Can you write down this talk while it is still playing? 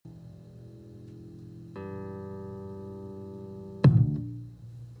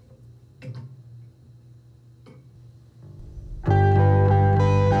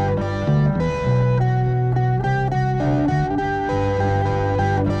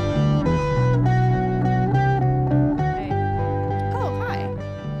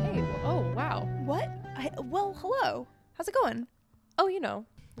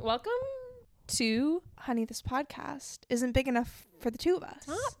Welcome to Honey, this podcast isn't big enough for the two of us.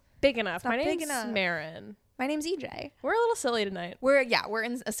 Not big enough. Not My big name's enough. Marin. My name's EJ. We're a little silly tonight. We're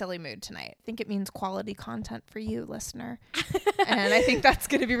in a silly mood tonight. I think it means quality content for you, listener. And I think that's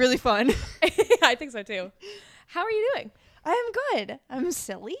going to be really fun. I think so too. How are you doing? I am good. I'm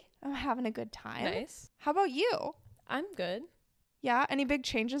silly. I'm having a good time. Nice. How about you? I'm good. Yeah. Any big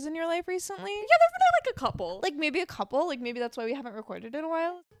changes in your life recently? Yeah, there've been like a couple. Like maybe a couple. Like maybe that's why we haven't recorded in a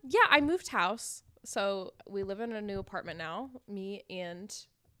while. Yeah, I moved house. So we live in a new apartment now. Me and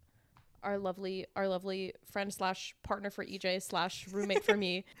our lovely friend slash partner for EJ slash roommate for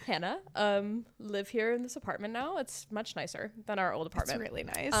me, Hannah, live here in this apartment now. It's much nicer than our old apartment. It's really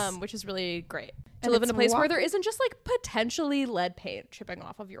nice. Which is really great. To And live in it's a place where walk- there isn't just like potentially lead paint chipping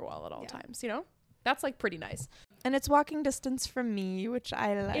off of your wall at all Yeah. times, you know? That's like pretty nice. And it's walking distance from me, which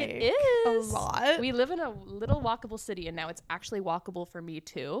I like It a is. lot. We live in a little walkable city, and now it's actually walkable for me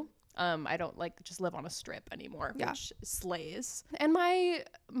too. I don't like just live on a strip anymore, Yeah. which slays. And my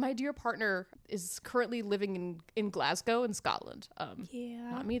dear partner is currently living in Glasgow in Scotland.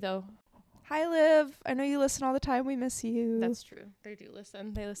 Yeah. Not me though. Hi, Liv. I know you listen all the time. We miss you. That's true. They do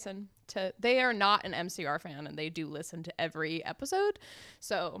listen. They are not an MCR fan, and they do listen to every episode.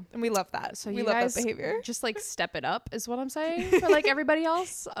 So And we love that. So we you love guys that behavior. just like step it up is what I'm saying for like everybody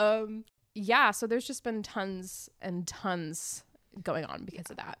else. Yeah, so there's just been tons and tons going on because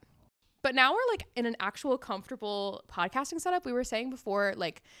of that. But now we're like in an actual comfortable podcasting setup. We were saying before,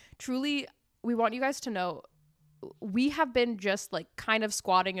 like truly, we want you guys to know we have been just like kind of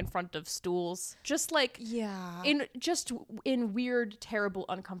squatting in front of stools, just like Yeah. in weird, terrible,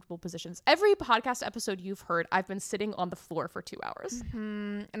 uncomfortable positions. Every podcast episode you've heard, I've been sitting on the floor for 2 hours.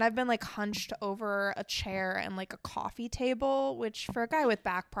 And I've been like hunched over a chair and like a coffee table, which for a guy with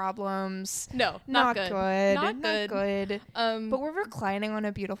back problems, No, not good. Not good. But we're reclining on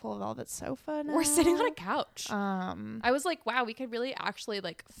a beautiful velvet sofa now. We're sitting on a couch. Um. I was like, wow, we could really actually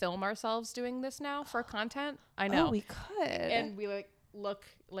like film ourselves doing this now for content. I know. Oh, we could. And we like look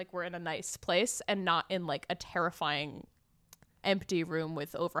like we're in a nice place and not in like a terrifying empty room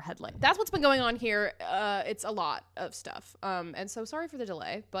with overhead light. That's what's been going on here. It's a lot of stuff. And so sorry for the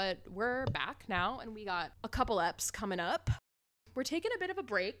delay, but we're back now and we got a couple eps coming up. We're taking a bit of a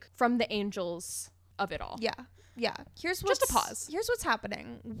break from the angels of it all. Yeah. Here's Just a pause. Here's what's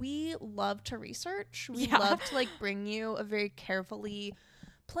happening. We love to research. We Yeah. love to like bring you a very carefully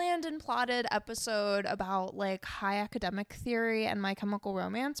planned and plotted episode about like high academic theory and My Chemical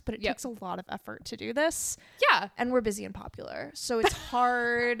Romance, but it Yep. takes a lot of effort to do this. Yeah. And we're busy and popular, so it's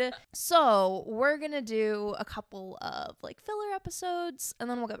hard. So we're gonna do a couple of like filler episodes, and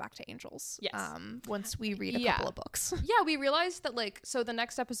then we'll get back to Angels. Yes. Once we read a Yeah. couple of books. Yeah, we realized that like, so the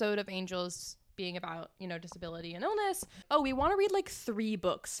next episode of Angels being about, you know, disability and illness. Oh, we want to read like 3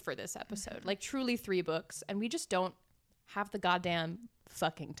 books for this episode, like truly 3 books. And we just don't have the goddamn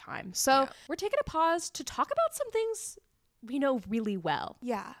fucking time. So we're taking a pause to talk about some things we know really well.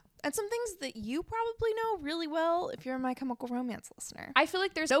 Yeah. And some things that you probably know really well if you're a My Chemical Romance listener. I feel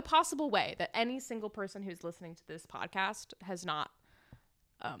like there's no possible way that any single person who's listening to this podcast has not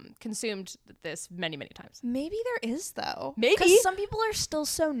consumed this many, many times. Maybe there is, though. Maybe. Because some people are still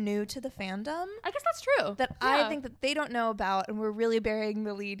so new to the fandom I guess that's true. that Yeah. I think that they don't know about, and we're really burying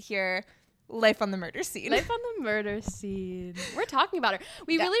the lead here. Life on the murder scene. Life on the murder scene. We're talking about her.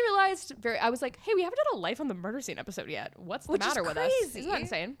 We Yeah. really realized I was like, hey, we haven't done a Life on the Murder Scene episode yet. What's the Which matter is with crazy, us? Isn't that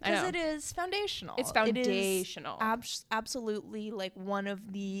insane? I Because know. it is foundational. It's It foundational. is absolutely like one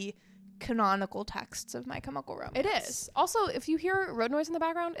of the canonical texts of My Chemical Romance. It is. Also, if you hear road noise in the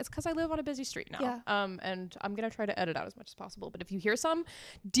background, it's because I live on a busy street now. Yeah. And I'm going to try to edit out as much as possible. But if you hear some,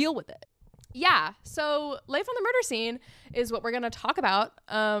 deal with it. Yeah. So Life on the Murder Scene is what we're going to talk about.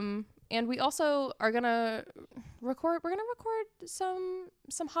 And we also are going to record some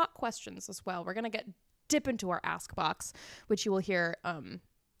hot questions as well. We're going to dip into our Ask Box, which you will hear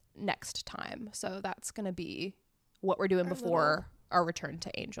next time. So that's going to be what we're doing before our return to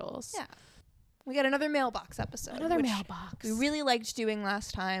Angels. Yeah. We got another mailbox episode. which mailbox. we really liked doing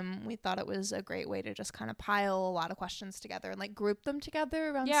last time. We thought it was a great way to just kind of pile a lot of questions together and like group them together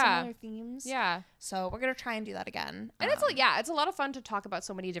around similar themes. Yeah. So we're going to try and do that again. And it's a lot of fun to talk about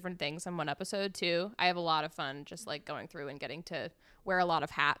so many different things in one episode too. I have a lot of fun just like going through and getting to wear a lot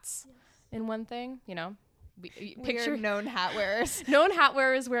of hats in one thing, you know. Picture known hat wearers. known hat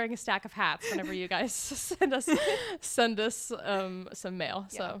wearers wearing a stack of hats whenever you guys send us some mail.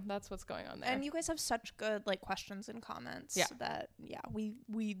 Yeah. So that's what's going on there. And you guys have such good like questions and comments Yeah. that we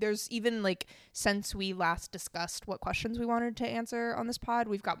there's even like since we last discussed what questions we wanted to answer on this pod,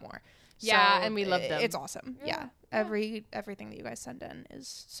 we've got more. Yeah, So and we love them. It's awesome. Yeah. Everything that you guys send in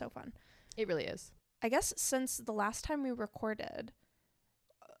is so fun. It really is. I guess since the last time we recorded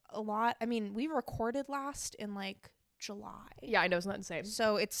we recorded last in like July. Yeah, I know, it's not the same.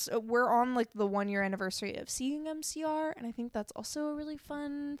 So we're on like the 1 year anniversary of seeing MCR, and I think that's also a really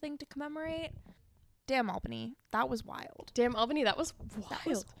fun thing to commemorate. Damn, Albany, that was wild. Damn, Albany, that was wild. That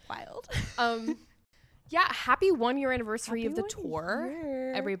was wild. Yeah, happy 1 year anniversary of the 1 tour,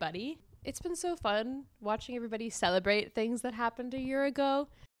 year. everybody. It's been so fun watching everybody celebrate things that happened a year ago.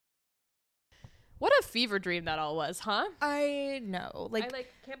 What a fever dream that all was, huh? I know. I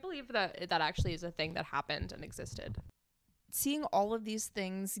can't believe that actually is a thing that happened and existed. Seeing all of these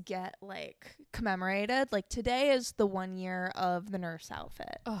things get like commemorated. Like today is the 1 year of the nurse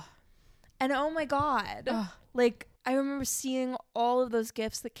outfit. Ugh. And oh my God. Ugh. Like I remember seeing all of those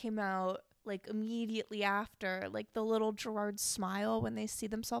GIFs that came out like immediately after, like the little Gerard's smile when they see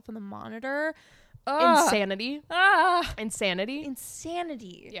themselves in the monitor. Insanity.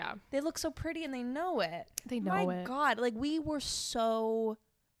 Insanity. Yeah. They look so pretty and they know it. They know My it. God. Like we were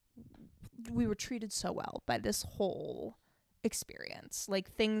treated so well by this whole experience.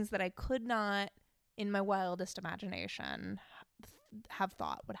 Like things that I could not in my wildest imagination have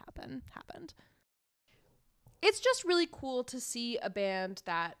thought would happen happened. It's just really cool to see a band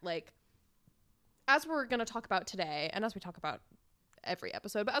that, like, as we're going to talk about today, and as we talk about every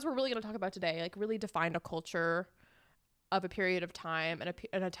episode, but as we're really going to talk about today, like, really defined a culture of a period of time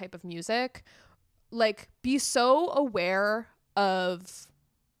and a type of music. Like, be so aware of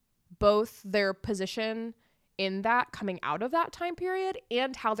both their position in that coming out of that time period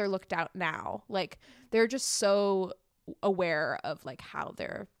and how they're looked at now. Like, they're just so aware of, like, how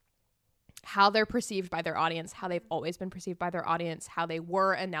they're perceived by their audience, how they've always been perceived by their audience, how they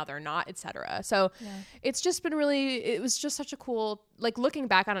were and now they're not, etc. So it's just been it was just such a cool, like, looking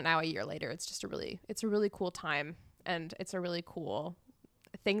back on it now a year later, it's a really cool time, and it's a really cool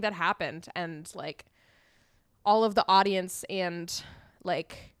thing that happened, and like all of the audience and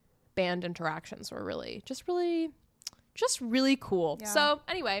like band interactions were really cool. Yeah. So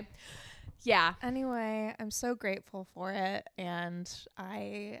anyway, I'm so grateful for it, and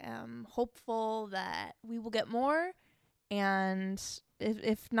I am hopeful that we will get more, and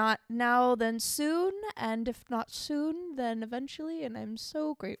if not now, then soon, and if not soon, then eventually, and I'm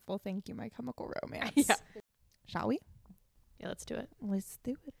so grateful. Thank you, My Chemical Romance. Yeah. Shall we? Yeah, let's do it. Let's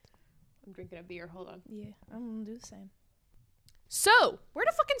do it. I'm drinking a beer. Hold on. Yeah, I'm gonna do the same. So, where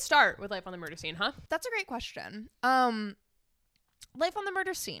to fucking start with Life on the Murder Scene, huh? That's a great question. Life on the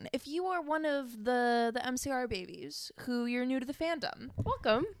Murder Scene. If you are one of the MCR babies who you're new to the fandom,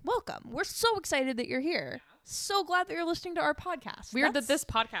 Welcome. We're so excited that you're here. So glad that you're listening to our podcast. Weird that this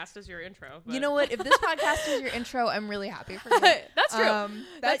podcast is your intro. You know what? If this podcast is your intro, I'm really happy for you. That's true.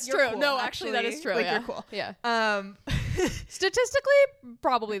 That's you're true. Cool, no, actually, that is true. Like, yeah. you're cool. Yeah. Statistically,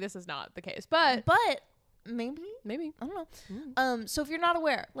 probably this is not the case, but maybe. I don't know. So if you're not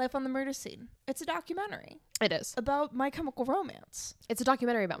aware, Life on the Murder Scene, it's a documentary. It is About My Chemical Romance. It's a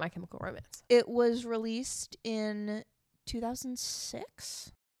documentary about My Chemical Romance. It was released in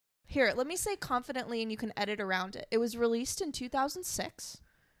 2006. Here, let me say confidently, and you can edit around it. It was released in 2006.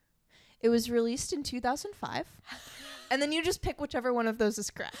 It was released in 2005. And then you just pick whichever one of those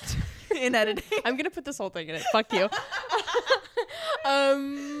is correct in editing. I'm going to put this whole thing in it. Fuck you.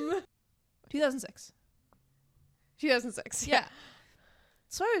 2006. 2006. Yeah.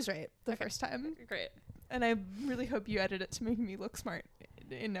 So I was right the first time. Great. And I really hope you edit it to make me look smart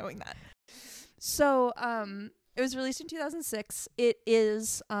in knowing that. So, it was released in 2006. It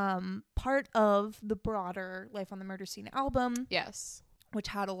is part of the broader Life on the Murder Scene album. Yes. Which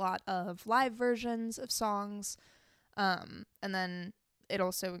had a lot of live versions of songs. And then it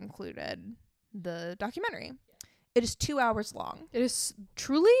also included the documentary. It is 2 hours long. It is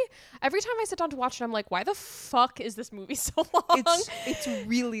truly, every time I sit down to watch it, I'm like, why the fuck is this movie so long? It's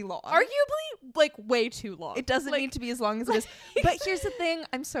really long. Arguably, like, way too long. It doesn't need to be as long as it is. But here's the thing.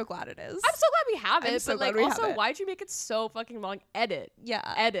 I'm so glad it is. I'm so glad we have it. I'm so but, glad like, we also, have it. why'd you make it so fucking long? Edit.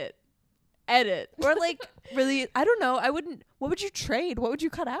 Yeah. Edit. Or, like, really, I don't know. What would you trade? What would you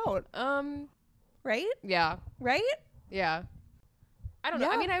cut out? Right? Yeah. Right? Yeah. I don't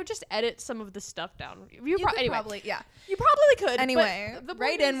know. Yeah. I mean, I would just edit some of the stuff down. You could anyway, probably, yeah. you probably could. Anyway, but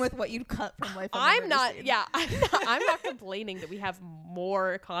write in with what you'd cut from Life on the I'm Murder not. Scene. Yeah, I'm not complaining that we have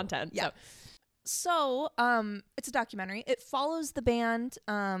more content. Yeah. So, it's a documentary. It follows the band,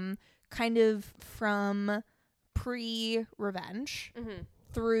 kind of from pre-Revenge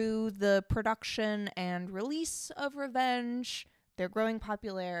through the production and release of Revenge, their growing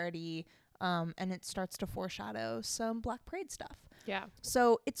popularity, and it starts to foreshadow some Black Parade stuff. Yeah.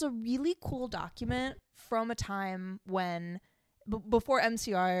 So it's a really cool document from a time when before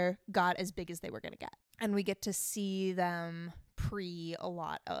MCR got as big as they were going to get. And we get to see them pre a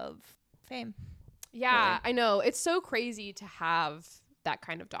lot of fame. Yeah, really. I know. It's so crazy to have that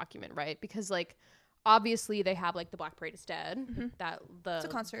kind of document, right? Because like obviously they have like the Black Parade is Dead, It's a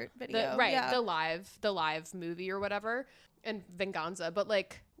concert video. The live movie or whatever, and Venganza, but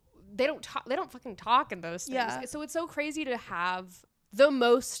like they don't fucking talk in those things. Yeah. So it's so crazy to have the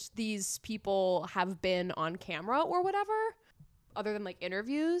most these people have been on camera or whatever, other than like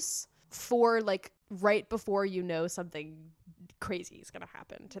interviews, for like right before you know something crazy is gonna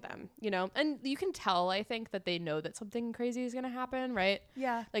happen to them, you know? And you can tell, I think, that they know that something crazy is gonna happen, right?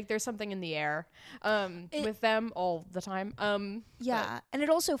 Yeah. Like there's something in the air with them all the time. Yeah, and it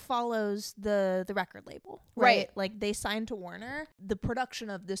also follows the record label, right? Like they signed to Warner. The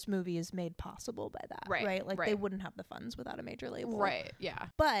production of this movie is made possible by that, right? Like they wouldn't have the funds without a major label. Right, yeah.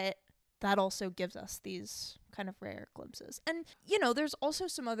 But that also gives us these kind of rare glimpses. And, you know, there's also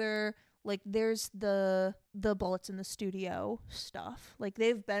some other, like, there's the Bullets in the Studio stuff. Like,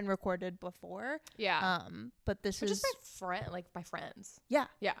 they've been recorded before. Yeah. But this is by friends. Yeah.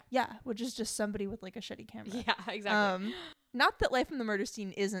 Yeah. Yeah. Which is just somebody with, like, a shitty camera. Yeah, exactly. Not that Life from the Murder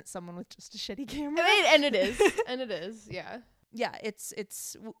Scene isn't someone with just a shitty camera. And it is. And it is, yeah. Yeah,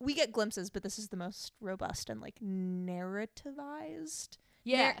 it's we get glimpses, but this is the most robust and, like, narrativized.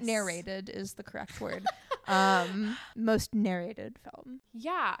 Yes. Narrated is the correct word. Most narrated film.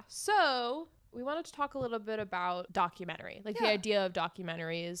 Yeah. So we wanted to talk a little bit about documentary, like the idea of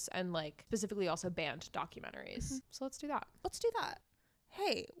documentaries and like specifically also banned documentaries. Mm-hmm. So let's do that.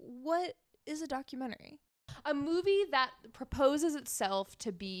 Hey, what is a documentary? A movie that proposes itself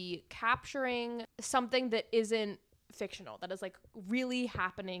to be capturing something that isn't fictional, that is like really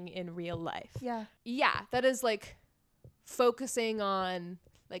happening in real life. Yeah. Yeah. That is like focusing on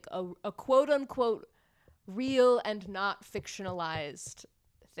like a quote unquote real and not fictionalized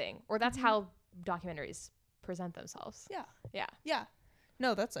thing, or that's how documentaries present themselves. Yeah.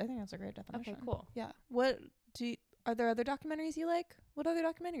 No, I think that's a great definition. Okay, cool. Yeah. Are there other documentaries you like? What other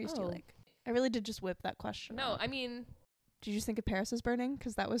documentaries do you like? I really did just whip that question. No, out. I mean, did you just think of Paris is Burning?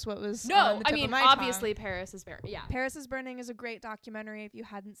 Because that was what was no. on the tip I mean, of my obviously, tongue. Paris is Burning. Yeah, Paris is Burning is a great documentary. If you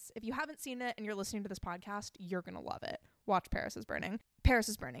haven't seen it and you're listening to this podcast, you're gonna love it. Watch Paris is Burning. Paris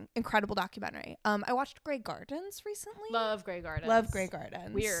is Burning, incredible documentary. I watched Grey Gardens recently. Love Grey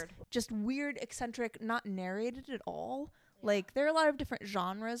Gardens. Just weird, eccentric, not narrated at all. Yeah. Like there are a lot of different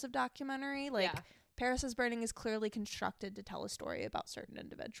genres of documentary. Like Paris is Burning is clearly constructed to tell a story about certain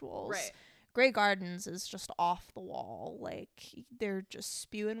individuals. Right. Grey Gardens is just off the wall. Like they're just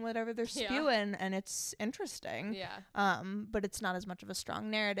spewing whatever they're spewing, and it's interesting. Yeah. But it's not as much of a strong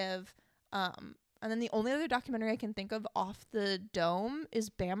narrative. And then the only other documentary I can think of off the dome is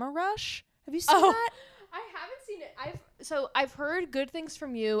Bama Rush. Have you seen that? I haven't seen it. I've heard good things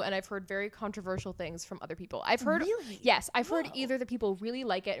from you, and I've heard very controversial things from other people. I've heard I've heard either that people really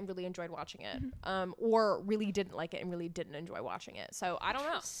like it and really enjoyed watching it, or really didn't like it and really didn't enjoy watching it. So I don't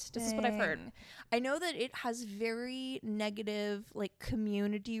know. This is what I've heard. I know that it has very negative like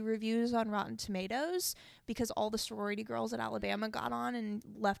community reviews on Rotten Tomatoes because all the sorority girls at Alabama got on and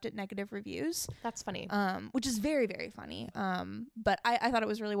left it negative reviews. That's funny. Which is very, very funny. But I thought it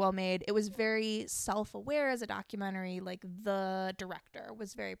was really well made. It was very self-aware as a documentary. Like the director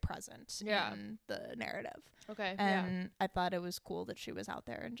was very present in the narrative. Okay. And I thought it was cool that she was out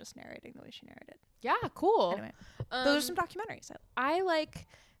there and just narrating the way she narrated. Yeah, cool. Anyway, those are some documentaries. I like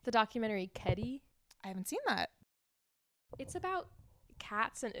the documentary Kedi. I haven't seen that. It's about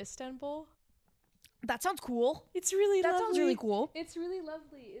cats in Istanbul. That sounds cool. It's really lovely. That sounds really cool. It's really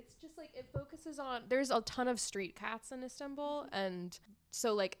lovely. It's just like it focuses on, there's a ton of street cats in Istanbul, and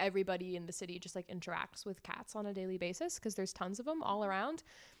so like everybody in the city just like interacts with cats on a daily basis because there's tons of them all around.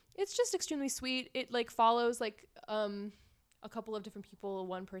 It's just extremely sweet. It like follows like a couple of different people,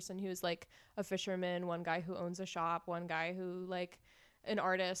 one person who's like a fisherman, one guy who owns a shop, one guy who like an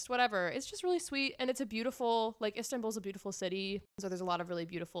artist, whatever. It's just really sweet, and it's a beautiful, like Istanbul's a beautiful city, so there's a lot of really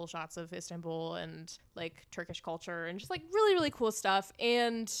beautiful shots of Istanbul and like Turkish culture and just like really, really cool stuff,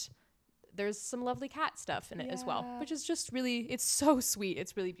 and there's some lovely cat stuff in it as well, which is just really, it's so sweet.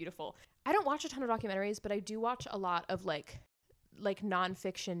 It's really beautiful. I don't watch a ton of documentaries, but I do watch a lot of like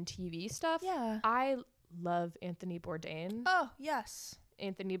nonfiction TV stuff. Yeah. I love Anthony Bourdain. Oh, yes.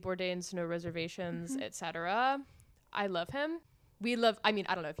 Anthony Bourdain's No Reservations, etc. I love him. I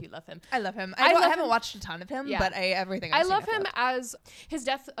don't know if you love him. I love him. I haven't watched a ton of him, but everything I've seen, I love him as his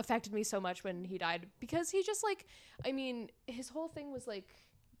death affected me so much when he died, because he just like, I mean, his whole thing was like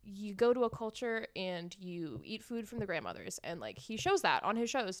you go to a culture and you eat food from the grandmothers, and like he shows that on his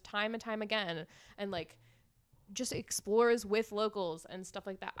shows time and time again, and like just explores with locals and stuff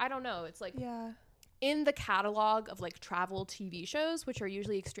like that. I don't know. It's like in the catalog of like travel TV shows, which are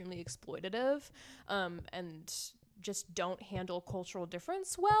usually extremely exploitative, and just don't handle cultural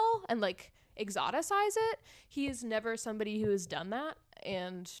difference well and like exoticize it, he is never somebody who has done that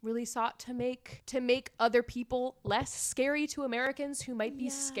and really sought to make other people less scary to Americans who might be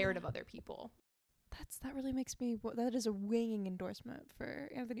scared of other people. That really makes me. That is a ringing endorsement for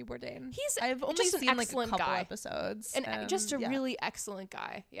Anthony Bourdain. I've only just an seen like a excellent couple guy. episodes, and just a really excellent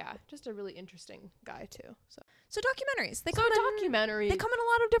guy. Yeah, just a really interesting guy too. So documentaries. They come in a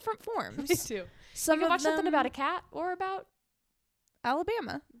lot of different forms. They do. Some you can of watch them, something about a cat or about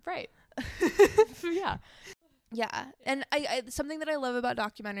Alabama. Right. Yeah. Yeah, and I something that I love about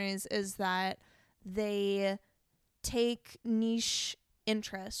documentaries is that they take niche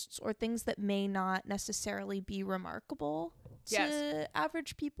interests or things that may not necessarily be remarkable to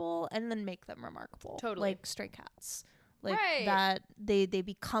average people and then make them remarkable. Totally. Like stray cats. Like that they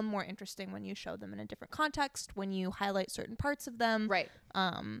become more interesting when you show them in a different context, when you highlight certain parts of them. Right.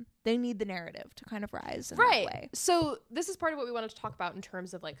 They need the narrative to kind of rise in that way. So this is part of what we wanted to talk about in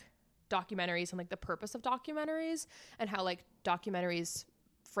terms of like documentaries and like the purpose of documentaries and how like documentaries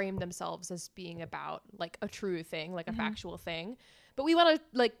frame themselves as being about like a true thing, like a factual thing. But we want to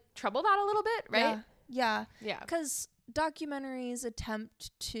like trouble that a little bit, right? Yeah. Because documentaries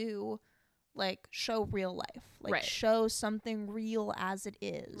attempt to like show real life, like show something real as it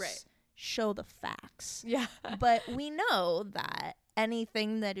is, show the facts. Yeah. But we know that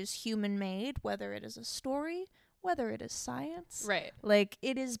anything that is human made, whether it is a story, whether it is science, like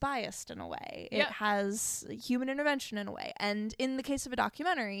it is biased in a way. It has human intervention in a way. And in the case of a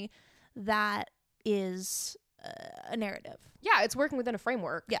documentary, that is a narrative. Yeah, it's working within a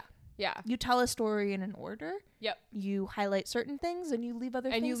framework. Yeah. You tell a story in an order. Yep. You highlight certain things and you leave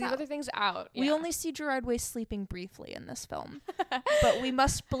other things out. Yeah. We only see Gerard Way sleeping briefly in this film. But we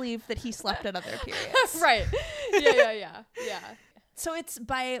must believe that he slept at other periods. Right. Yeah. So it's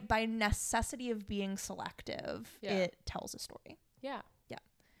by necessity of being selective, it tells a story. Yeah.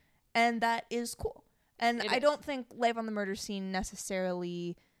 And that is cool. And I don't think Live on the Murder Scene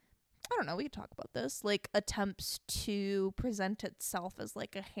necessarily, I don't know, we could talk about this, like attempts to present itself as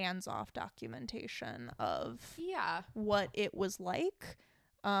like a hands-off documentation of what it was like.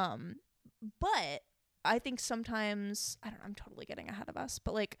 But I think sometimes, I don't know, I'm totally getting ahead of us,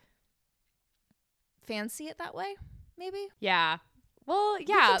 but like fans see it that way, maybe? Yeah. Well,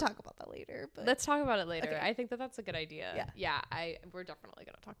 yeah. We can talk about that later. But let's talk about it later. Okay. I think that's a good idea. Yeah. We're definitely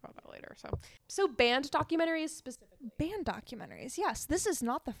going to talk about that later. So band documentaries specifically. Band documentaries, yes. This is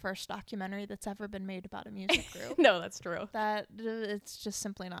not the first documentary that's ever been made about a music group. No, that's true. That it's just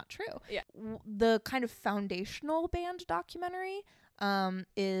simply not true. Yeah. The kind of foundational band documentary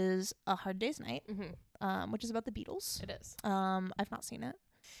is A Hard Day's Night, which is about the Beatles. It is. I've not seen it.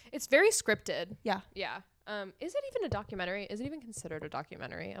 It's very scripted. Yeah. Is it even a documentary? Is it even considered a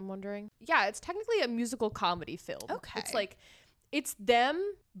documentary? I'm wondering. Yeah, it's technically a musical comedy film. Okay. It's like, it's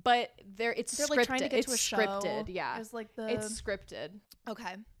them, but they're scripted. Like trying to get it's to a scripted. show. Yeah. It's like it's scripted.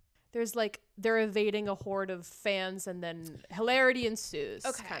 Okay. There's like, they're evading a horde of fans and then hilarity ensues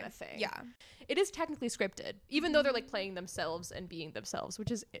kind of thing. Yeah. It is technically scripted, even though they're like playing themselves and being themselves,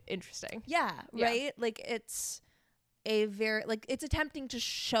 which is interesting. Yeah. Right? Like it's it's attempting to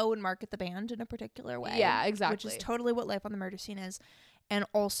show and market the band in a particular way. Yeah, exactly. Which is totally what Life on the Murder Scene is. And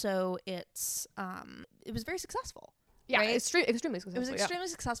also it was very successful. Yeah, right? extremely successful. It was extremely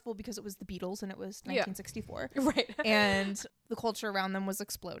successful because it was the Beatles and it was 1964. Right. And the culture around them was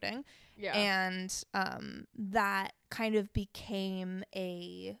exploding. Yeah. And that kind of became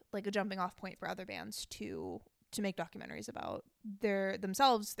a jumping off point for other bands to make documentaries about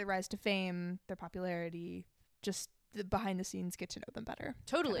themselves, their rise to fame, their popularity, just the behind the scenes, get to know them better.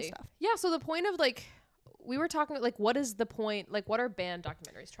 Totally. Kind of stuff. Yeah. So the point of we were talking what is the point? Like, what are band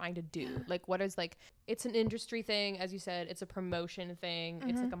documentaries trying to do? Like, what is it's an industry thing, as you said, it's a promotion thing.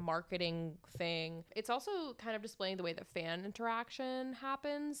 It's like a marketing thing. It's also kind of displaying the way that fan interaction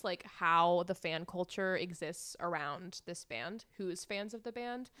happens, like how the fan culture exists around this band, who is fans of the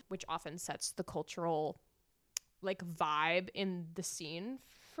band, which often sets the cultural vibe in the scene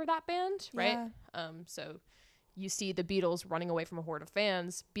for that band. Right. So you see the Beatles running away from a horde of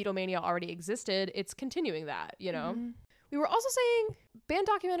fans. Beatlemania already existed. It's continuing that, you know? We were also saying band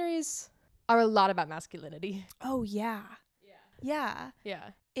documentaries are a lot about masculinity. Oh, yeah. Yeah.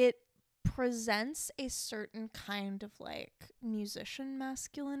 It presents a certain kind of musician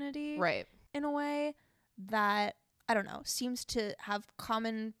masculinity. Right. In a way that I don't know, seems to have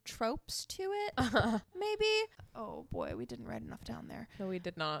common tropes to it. Maybe. Oh boy, we didn't write enough down there. No, we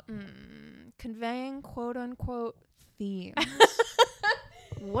did not. Conveying quote unquote themes.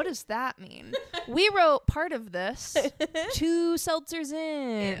 What does that mean? We wrote part of this 2 seltzers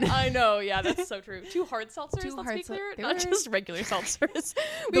in. I know, yeah, that's so true. 2 hard seltzers, let's be clear. Not just regular seltzers.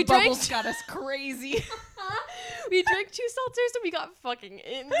 The bubbles got us crazy. We drank 2 seltzers and we got fucking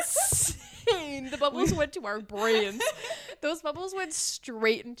insane. The bubbles went to our brains. Those bubbles went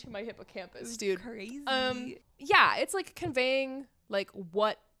straight into my hippocampus, dude. Crazy. Yeah, it's like conveying like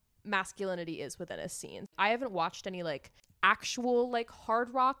what masculinity is within a scene. I haven't watched any like actual like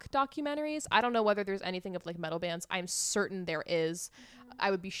hard rock documentaries. I don't know whether there's anything of like metal bands. I'm certain there is. I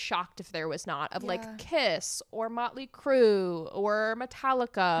would be shocked if there was not, of like Kiss or Motley Crue or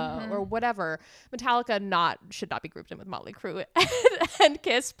Metallica or whatever. Metallica should not be grouped in with Motley Crue and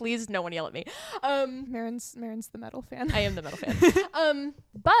Kiss. Please, no one yell at me. Marin's the metal fan. I am the metal fan.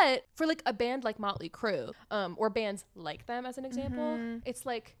 But for like a band like Motley Crue, or bands like them as an example, it's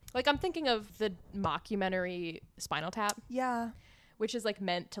like I'm thinking of the mockumentary Spinal Tap. Yeah. Which is like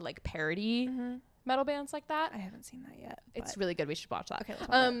meant to like parody metal bands like that. I haven't seen that yet. It's really good. We should watch that.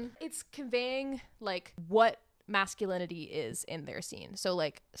 Okay. It's conveying like what masculinity is in their scene. So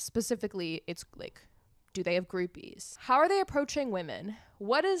like specifically, it's like, do they have groupies? How are they approaching women?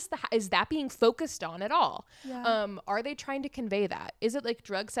 What is that being focused on at all? Yeah. Are they trying to convey that? Is it like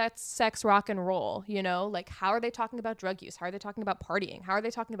drug, sex, rock and roll? You know, like how are they talking about drug use? How are they talking about partying? How are they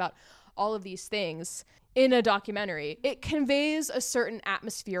talking about all of these things in a documentary? It conveys a certain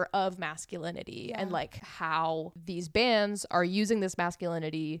atmosphere of masculinity and like how these bands are using this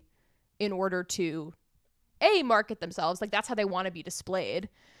masculinity in order to market themselves. Like that's how they want to be displayed,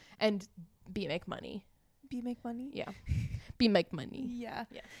 and make money. Make money. Yeah. Make money.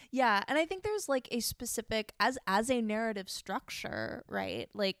 Yeah. And I think there's like a specific as a narrative structure, right?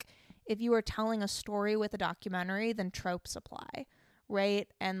 Like if you were telling a story with a documentary, then tropes apply, right?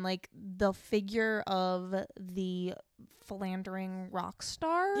 And like the figure of the philandering rock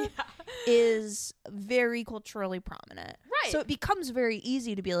star is very culturally prominent. Right. So it becomes very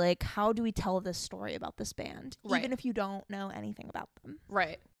easy to be like, how do we tell this story about this band? Right. Even if you don't know anything about them.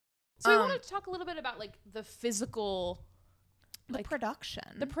 Right. So we wanted to talk a little bit about like the physical, the production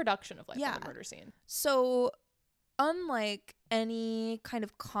of Life on the Murder Scene. So unlike any kind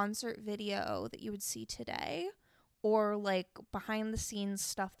of concert video that you would see today, or like behind the scenes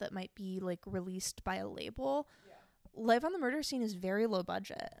stuff that might be like released by a label, Life on the Murder Scene is very low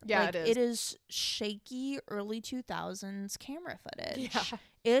budget. Yeah, like, it is. It is shaky early 2000s camera footage. Yeah.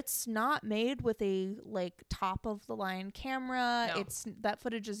 It's not made with a like top of the line camera. No. That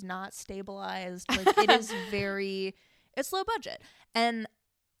footage is not stabilized. Like it is it's low budget. And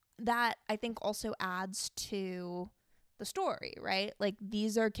that I think also adds to the story, right? Like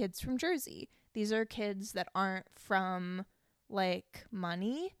these are kids from Jersey. These are kids that aren't from like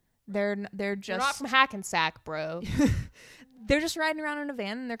money. They're not from Hackensack, bro. They're just riding around in a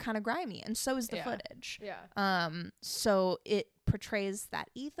van and they're kind of grimy, and so is the footage. Yeah. So it portrays that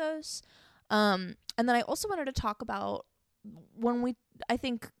ethos. And then I also wanted to talk about when we, I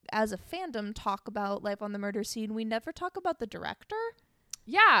think as a fandom, talk about Life on the Murder Scene, we never talk about the director.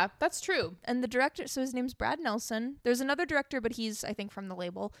 Yeah, that's true. And the director, so his name's Brad Nelson. There's another director, but he's, I think, from the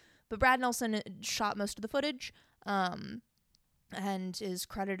label. But Brad Nelson shot most of the footage. And is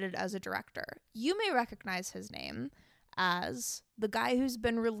credited as a director. You may recognize his name as the guy who's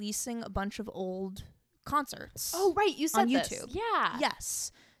been releasing a bunch of old concerts. Oh, right. You said on this. YouTube. Yeah.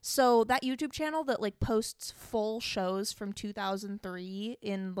 Yes. So that YouTube channel that like posts full shows from 2003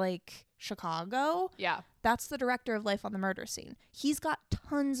 in like Chicago. Yeah. That's the director of Life on the Murder Scene. He's got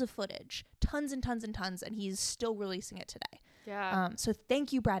tons of footage, tons and tons and tons, and he's still releasing it today. Yeah. So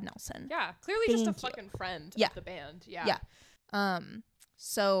thank you, Brad Nelson. Yeah. Clearly just a fucking friend of the band. Yeah. Yeah.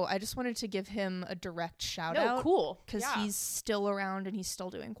 So I just wanted to give him a direct shout out. Cool. Because he's still around and he's still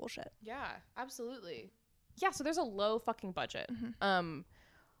doing cool shit. Yeah, absolutely. Yeah, so there's a low fucking budget.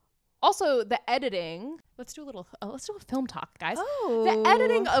 Also, the editing. Let's do a film talk, guys. Oh. The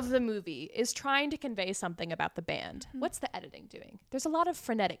editing of the movie is trying to convey something about the band. What's the editing doing? There's a lot of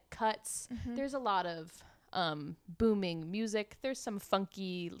frenetic cuts. There's a lot of booming music. There's some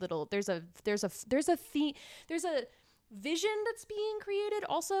funky little. There's a theme. There's a vision that's being created.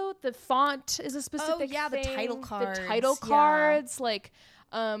 Also, the font is a specific thing. the title cards. The title cards, like,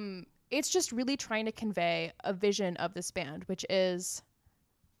 it's just really trying to convey a vision of this band, which is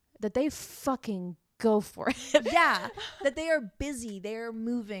that they fucking go for it. Yeah, that they are busy, they are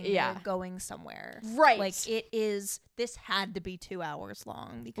moving, Yeah. they're going somewhere. Right. Like this had to be 2 hours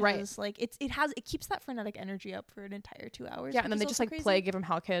long because Right. like it keeps that frenetic energy up for an entire 2 hours. Yeah, and then which they is just also like crazy. play Give 'Em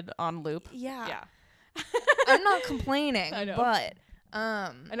Hell Kid on loop. Yeah. Yeah. I'm not complaining, I know. but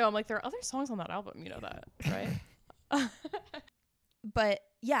I know, I'm like, there are other songs on that album, you know that, right? but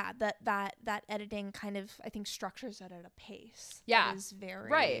yeah, that editing kind of, I think, structures it at a pace. Yeah. That is very,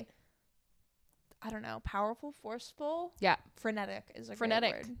 Right. I don't know, powerful, forceful. Yeah. Frenetic is a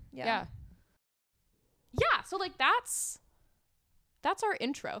Frenetic. great word. Yeah. Yeah, so like that's our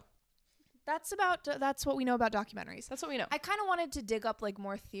intro. That's what we know about documentaries. That's what we know. I kind of wanted to dig up like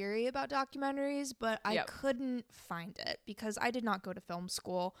more theory about documentaries, but I couldn't find it because I did not go to film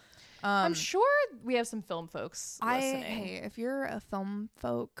school. I'm sure we have some film folks listening. Hey, if you're a film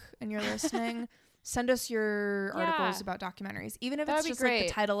folk and you're listening, send us your articles about documentaries. Even if That'd it's be just great. like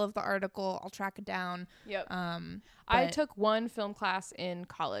the title of the article, I'll track it down. Yep. I but- took one film class in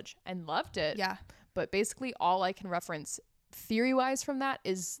college and loved it. Yeah. But basically all I can reference theory-wise from that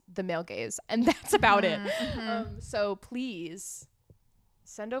is the male gaze, and that's about it. So please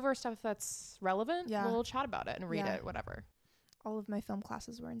send over stuff that's relevant. Yeah. We'll chat about it and read Yeah. it, whatever. All of my film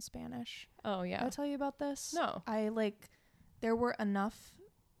classes were in Spanish. Oh, yeah. Did I tell you about this? No. There were enough,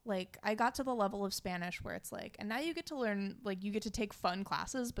 like, I got to the level of Spanish where it's like, and now you get to learn, like, you get to take fun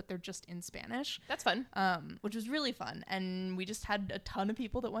classes, but they're just in Spanish. That's fun. Which was really fun. And we just had a ton of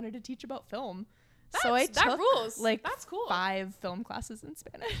people that wanted to teach about film. That rules. Like, that's cool. 5 film classes in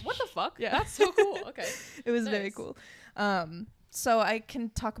Spanish. What the fuck? Yeah. That's so cool. Okay. It was Nice. very cool. So I can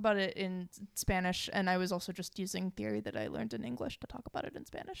talk about it in Spanish, and I was also just using theory that I learned in English to talk about it in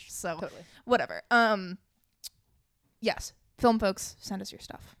Spanish. So Totally. whatever. Yes, film folks, send us your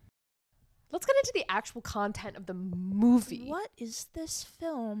stuff. Let's get into the actual content of the movie. What is this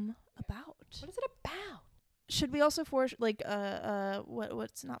film about? What is it about? Should we also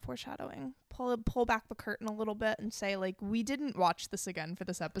what's not foreshadowing? Pull back the curtain a little bit and say, like, we didn't watch this again for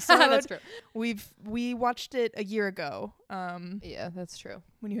this episode. That's true. We watched it a year ago. Yeah, that's true.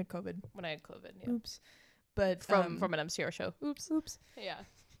 When you had COVID. When I had COVID. Yeah. Oops. But From an MCR show. Oops. Yeah.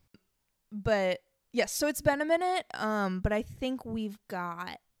 But yes, so it's been a minute. But I think we've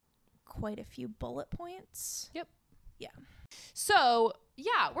got quite a few bullet points. Yep. Yeah. So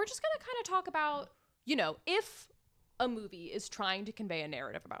yeah, we're just gonna kind of talk about, you know, if a movie is trying to convey a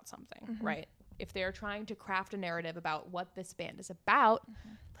narrative about something, right? If they're trying to craft a narrative about what this band is about,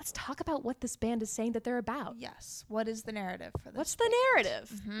 let's talk about what this band is saying that they're about. Yes. What is the narrative for this? What's the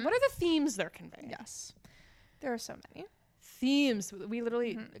narrative? What are the themes they're conveying? Yes. There are so many. Themes. We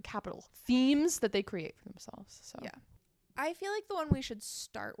literally, capital, themes that they create for themselves. So Yeah. I feel like the one we should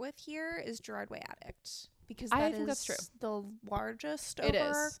start with here is Gerard Way Addict, because I that think is that's true. the largest It is.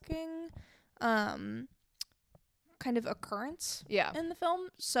 overarching kind of occurrence yeah. in the film.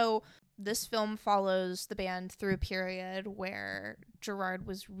 So this film follows the band through a period where Gerard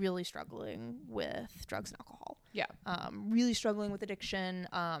was really struggling with drugs and alcohol. Yeah. Really struggling with addiction.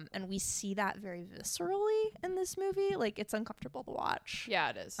 And we see that very viscerally in this movie. Like, it's uncomfortable to watch. Yeah,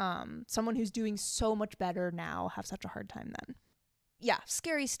 it is. Someone who's doing so much better now have such a hard time then. Yeah,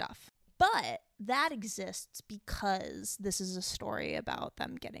 scary stuff. But that exists because this is a story about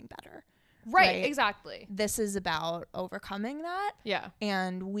them getting better. Right, exactly. This is about overcoming that. Yeah.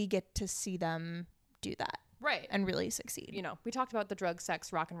 And we get to see them do that. Right. And really succeed. You know, we talked about the drug,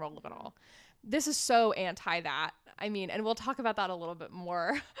 sex, rock and roll of it all. This is so anti that. I mean, and we'll talk about that a little bit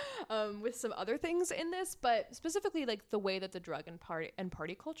more with some other things in this, but specifically like the way that the drug and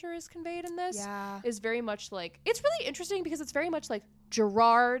party culture is conveyed in this is very much like, it's really interesting because it's very much like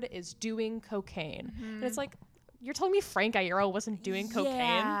Gerard is doing cocaine. And it's like, you're telling me Frank Iero wasn't doing cocaine?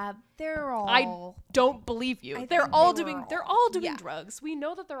 Yeah, they're all. I don't believe you. I They're think all they doing. were They're all- all doing yeah. drugs. We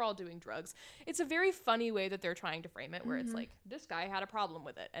know that they're all doing drugs. It's a very funny way that they're trying to frame it, where it's like this guy had a problem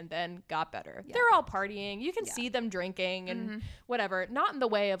with it and then got better. Yeah. They're all partying. You can see them drinking and whatever. Not in the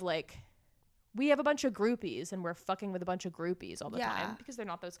way of like, we have a bunch of groupies and we're fucking with a bunch of groupies all the time, because they're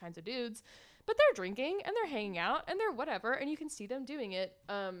not those kinds of dudes. But they're drinking and they're hanging out and they're whatever, and you can see them doing it.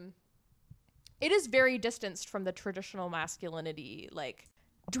 It is very distanced from the traditional masculinity, like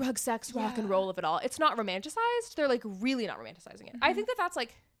drug, sex, rock and roll of it all. It's not romanticized. They're like really not romanticizing it. I think that that's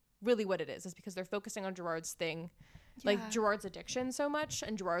like really what it is because they're focusing on Gerard's thing, like Gerard's addiction so much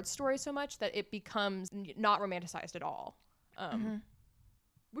and Gerard's story so much that it becomes not romanticized at all.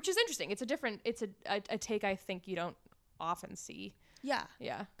 Which is interesting. It's a take I think you don't often see. Yeah.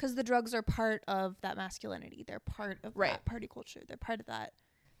 Yeah. Because the drugs are part of that masculinity. They're part of that party culture. They're part of that,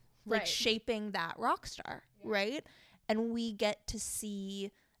 like, shaping that rock star, right? And we get to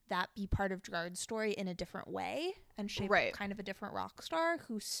see that be part of Gerard's story in a different way and shape kind of a different rock star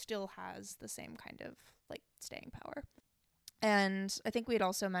who still has the same kind of like staying power. And I think we'd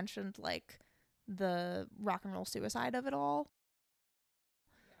also mentioned like the rock and roll suicide of it all.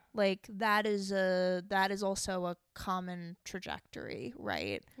 Like that is also a common trajectory,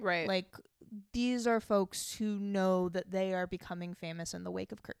 right? Right. Like these are folks who know that they are becoming famous in the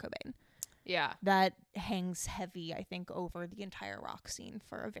wake of Kurt Cobain. Yeah. That hangs heavy, I think, over the entire rock scene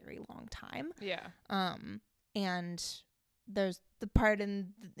for a very long time. Yeah. And there's the part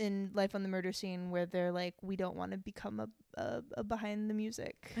in Life on the Murder Scene where they're like, we don't want to become a behind the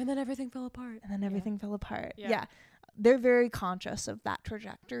music. And then everything fell apart. Fell apart. Yeah. Yeah. They're very conscious of that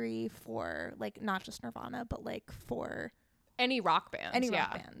trajectory for like not just Nirvana, but like for any rock band.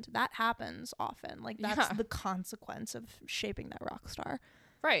 Rock band. That happens often. Like that's the consequence of shaping that rock star.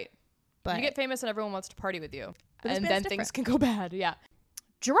 Right. But you get famous and everyone wants to party with you. But and then things can go bad. Yeah.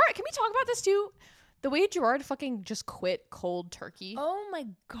 Gerard, can we talk about this too? The way Gerard fucking just quit cold turkey. Oh my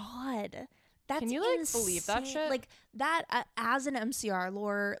God. That's Can you like believe that shit? Like that as an MCR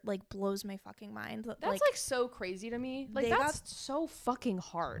lore like blows my fucking mind. That's like so crazy to me. Like that's so fucking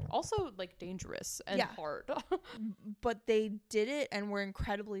hard. Also like dangerous and hard. But they did it and were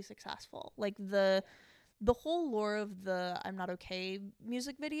incredibly successful. Like the whole lore of the I'm Not Okay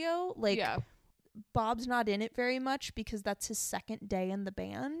music video, like Bob's not in it very much because that's his second day in the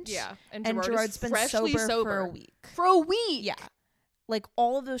band. Yeah. And Gerard's been sober for a week. For a week. Yeah. Like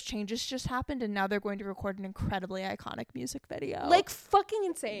all of those changes just happened and now they're going to record an incredibly iconic music video. Like fucking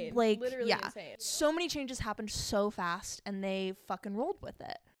insane. Like literally insane. So many changes happened so fast and they fucking rolled with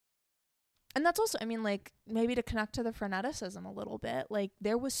it. And that's also, I mean, like, maybe to connect to the freneticism a little bit, like,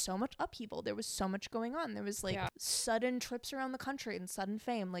 there was so much upheaval. There was so much going on. There was, like, sudden trips around the country and sudden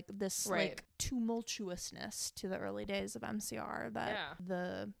fame. Like, this, like, tumultuousness to the early days of MCR that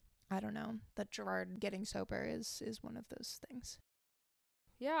that Gerard getting sober is one of those things.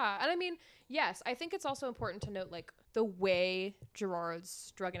 Yeah. And I mean, yes, I think it's also important to note, like, the way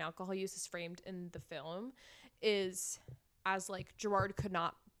Gerard's drug and alcohol use is framed in the film is as, like, Gerard could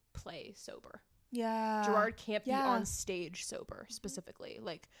not play sober. Yeah. Gerard can't be on stage sober specifically.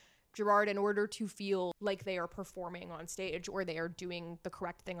 Like Gerard, in order to feel like they are performing on stage or they are doing the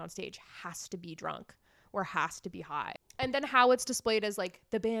correct thing on stage, has to be drunk or has to be high. And then how it's displayed as like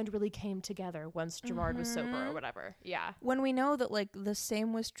the band really came together once Gerard was sober or whatever. Yeah. When we know that like the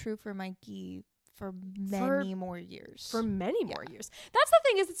same was true for Mikey for many more years. For many more years. That's the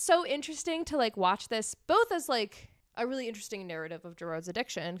thing, is it's so interesting to like watch this both as like a really interesting narrative of Gerard's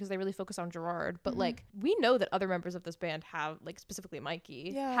addiction because they really focus on Gerard, but like we know that other members of this band have, like specifically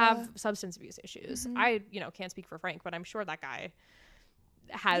Mikey, have substance abuse issues. I can't speak for Frank, but I'm sure that guy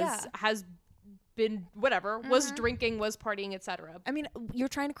has been whatever, was drinking, was partying, etc. I mean, you're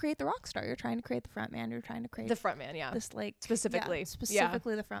trying to create the rock star, you're trying to create the front man, you're trying to create the front man, this like specifically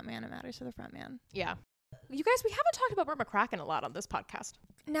the front man. It matters to the front man. Yeah. You guys, we haven't talked about Bert McCracken a lot on this podcast.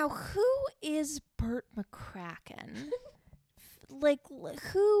 Now, who is Bert McCracken? Like,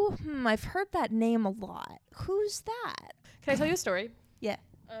 who? I've heard that name a lot. Who's that? Can I tell you a story? Yeah.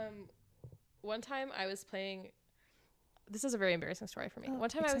 One time I was playing. This is a very embarrassing story for me. Oh, one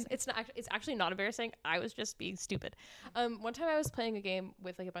time it's actually not embarrassing. I was just being stupid. One time I was playing a game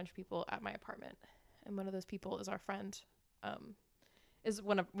with like a bunch of people at my apartment, and one of those people is our friend.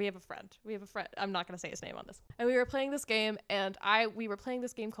 We have a friend. I'm not going to say his name on this. And we were playing this game, and we were playing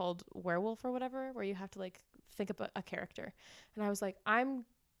this game called Werewolf or whatever, where you have to like think of a character. And I was like, I'm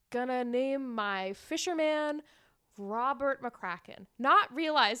gonna name my Fisherman Robert McCracken, not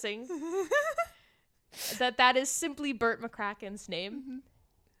realizing that is simply Bert McCracken's name.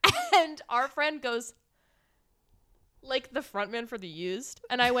 And our friend goes, like the frontman for The Used.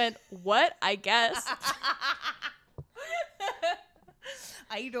 And I went, what? I guess.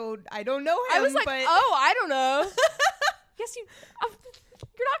 I don't know him. I was like, but I don't know. Guess you're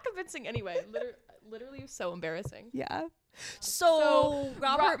not convincing anyway. Literally so embarrassing. Yeah. So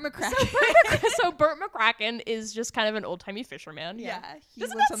Robert McCracken. So Bert McCracken is just kind of an old-timey fisherman. Yeah.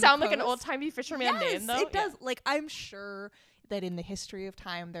 Doesn't that sound like an old-timey fisherman name, though? It does. Like, I'm sure that in the history of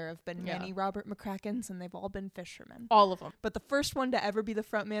time, there have been many Robert McCrackens, and they've all been fishermen. All of them. But the first one to ever be the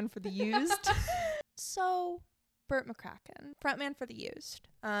frontman for The Used. So Bert McCracken, frontman for The Used,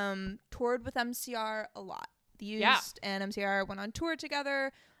 toured with MCR a lot. The Used and MCR went on tour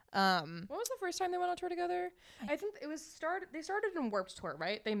together. When was the first time they went on tour together? I think it was they started in Warped Tour,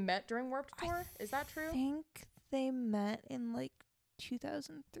 right? They met during Warped Tour. Is that true? I think they met in like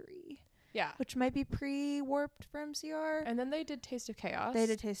 2003. Yeah. Which might be pre-Warped for MCR. And then they did Taste of Chaos. They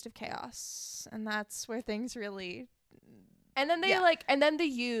did Taste of Chaos. And that's where things really And then they and then the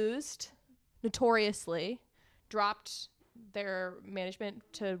Used notoriously dropped their management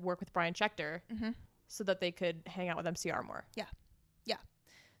to work with Brian Schechter so that they could hang out with MCR more. Yeah.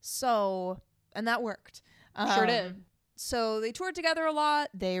 So, and that worked. Sure did. So they toured together a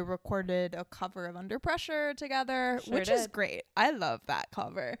lot. They recorded a cover of Under Pressure together, which is great. I love that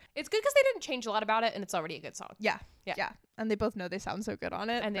cover. It's good because they didn't change a lot about it, and it's already a good song. Yeah. And they both know they sound so good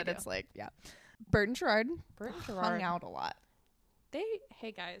on it. And it's like, Bert and Gerard hung out a lot.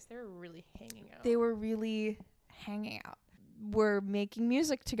 Hey guys, they were really hanging out. They were really hanging out. We're making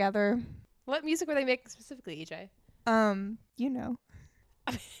music together. What music were they making specifically, EJ? You know.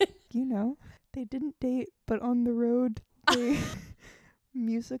 They didn't date, but on the road they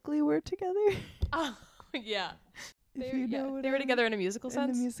musically were together. Oh, yeah. They were together in a musical sense?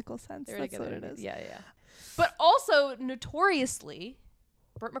 In the musical sense, that's what it is. Yeah. But also, notoriously,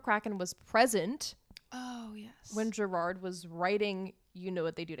 Bert McCracken was present. Oh, yes. When Gerard was writing You Know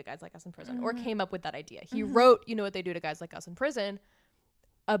What They Do to Guys Like Us in Prison, or came up with that idea. He wrote You Know What They Do to Guys Like Us in Prison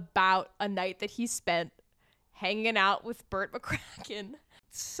about a night that he spent hanging out with Bert McCracken.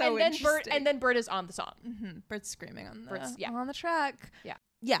 So and then Bert is on the song. Bert's screaming on on the track.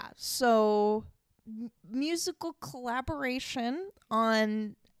 Yeah. So musical collaboration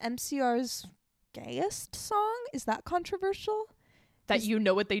on MCR's gayest song, is that controversial? That You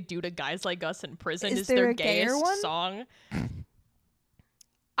Know What They Do to Guys Like Us in Prison is there their a gayer gayest one? song.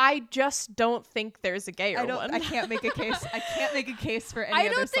 I just don't think there's a gayer one. I can't make a case. I can't make a case for any other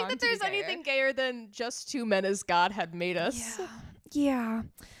song. I don't think that there's anything gayer than Just Two Men As God Had Made Us. Yeah.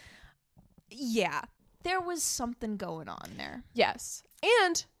 There was something going on there. Yes.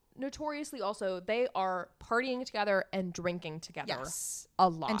 And notoriously also, they are partying together and drinking together a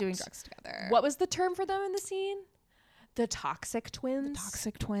lot. And doing drugs together. What was the term for them in the scene? The Toxic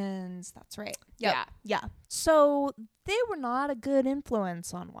Twins. That's right. Yep. Yeah. So they were not a good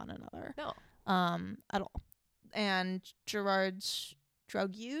influence on one another. No. At all. And Gerard's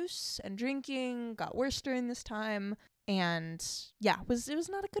drug use and drinking got worse during this time. And it was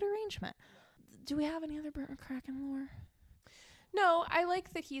not a good arrangement. Do we have any other Bert McCracken lore? No, I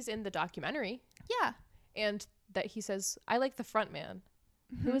like that he's in the documentary. Yeah. And that he says, I like the front man.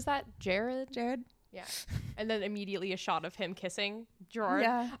 Who was that? Jared? Yeah. And then immediately a shot of him kissing Gerard.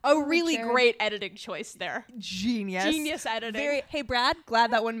 Yeah. A really great editing choice there. Genius editing. Hey, Brad,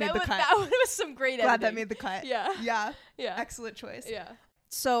 glad that one made the cut. That one was some great editing. Glad that made the cut. Yeah. Excellent choice. Yeah.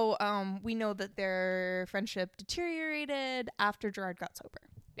 So we know that their friendship deteriorated after Gerard got sober.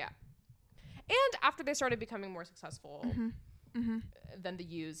 Yeah. And after they started becoming more successful than the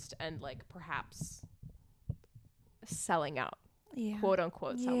Used and like perhaps selling out. Yeah. Quote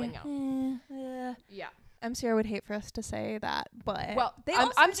unquote selling out. Yeah. MCR would hate for us to say that, but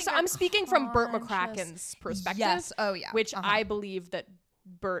I'm speaking from Bert McCracken's perspective. Yes. Oh yeah. Which I believe that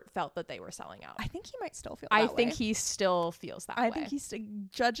Bert felt that they were selling out. I think he might still feel that way. I think he still feels that way. I think he's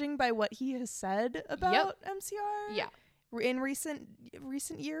judging by what he has said about MCR. Yeah. In recent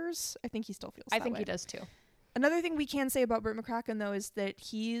years, I think he still feels that way. I think he does too. Another thing we can say about Bert McCracken though is that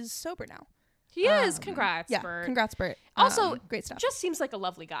he's sober now. He is. Congrats, Bert. Congrats, Bert. Also, great stuff. Just seems like a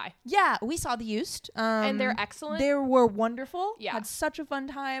lovely guy. Yeah, we saw the Used. And they're excellent. They were wonderful. Yeah. Had such a fun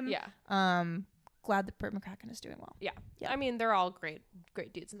time. Yeah. Glad that Bert McCracken is doing well. Yeah. I mean, they're all great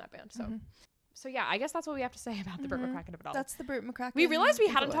dudes in that band. So, so yeah, I guess that's what we have to say about the Bert McCracken of it all. That's the Bert McCracken. We realized we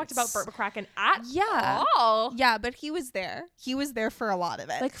hadn't talked about Bert McCracken at all. Yeah, but he was there. He was there for a lot of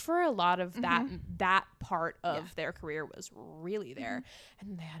it. Like for a lot of that part of their career was really there.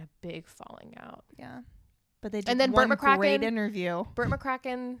 And they had a big falling out. Yeah. But they did and then one Bert McCracken, great interview. Bert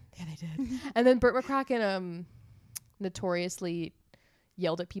McCracken. Yeah, they did. And then Bert McCracken notoriously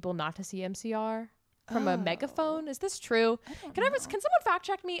yelled at people not to see MCR from a megaphone. Is this true? Can someone fact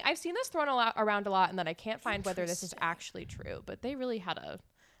check me? I've seen this thrown around a lot, and then I can't find whether this is actually true. But they really had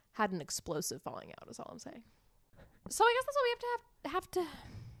an explosive falling out. Is all I'm saying. So I guess that's what we have to.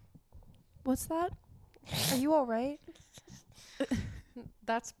 What's that? Are you all right?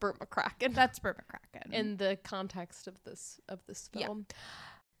 That's Bert McCracken. That's Bert McCracken in the context of this film. Yeah.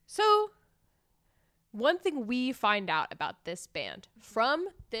 So one thing we find out about this band from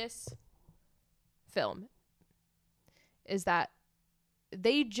this film is that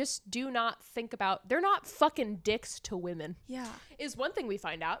they just do not think about, they're not fucking dicks to women. Yeah. Is one thing we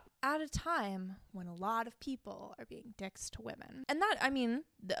find out. At a time when a lot of people are being dicks to women. And that, I mean,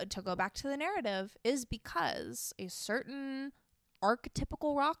 to go back to the narrative, is because a certain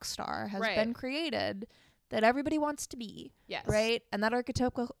archetypical rock star has been created that everybody wants to be. Yes. Right? And that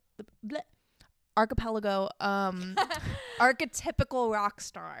archetypical rock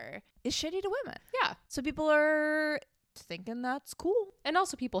star is shitty to women. Yeah. So people are thinking that's cool. And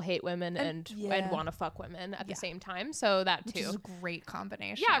also people hate women and yeah. want to fuck women at Yeah. the same time. So that Which too. is a great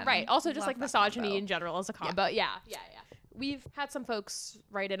combination. Yeah, right. Also just Love like that misogyny combo. in general as a combo. Yeah. We've had some folks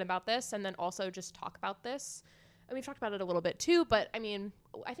write in about this and then also just talk about this. And we've talked about it a little bit too, but I mean,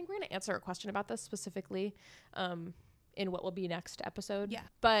 I think we're going to answer a question about this specifically in what will be next episode. Yeah.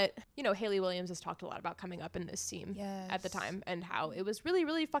 But, you know, Hayley Williams has talked a lot about coming up in this scene at the Yes. time and how it was really,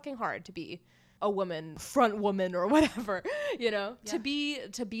 really fucking hard to be a woman, front woman or whatever, you know, Yeah.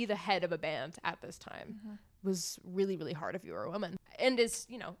 to be the head of a band at this time. Was really, really hard if you were a woman, and is,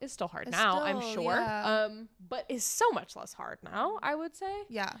 you know, is still hard It's now, I'm still, sure. yeah. But is so much less hard now, I would say.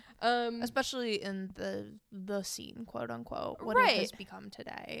 Yeah. Especially in the scene, quote unquote, what it has become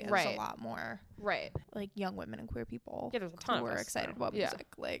today is a lot more Right. like young women and queer people. Yeah, there's a ton who of are us, excited so, about yeah. music.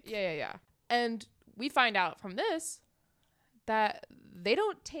 Like Yeah. And we find out from this that they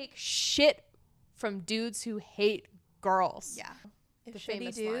don't take shit from dudes who hate girls. yeah. If The shitty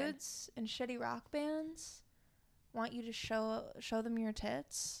famous line. dudes and shitty rock bands want you to show them your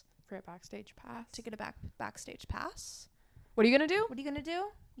tits For a backstage pass. to get a backstage pass, What are you gonna do? what are you gonna do?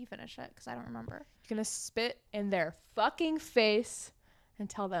 You finish it because I don't remember. You're gonna spit in their fucking face and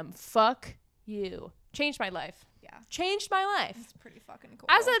tell them, fuck you. Changed my life. Yeah, Changed my life. it's pretty fucking cool.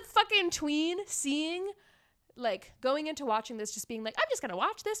 As a fucking tween, seeing, like, going into watching this, just being like, I'm just gonna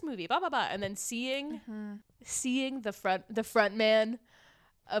watch this movie, blah blah blah, and then seeing the front man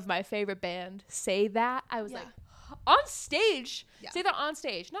of my favorite band say that, I was Yeah. like, on stage, Yeah. say that on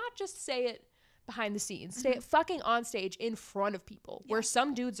stage, not just say it behind the scenes, say it fucking on stage in front of people, where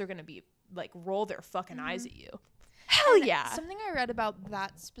some dudes are gonna be like roll their fucking eyes at you. Hell yeah. Something I read about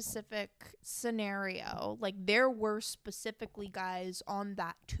that specific scenario, like there were specifically guys on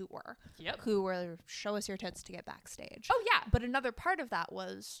that tour who were show us your tits to get backstage. Oh yeah. But another part of that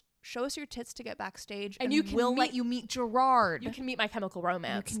was show us your tits to get backstage and you can we'll let you meet Gerard. You can meet My Chemical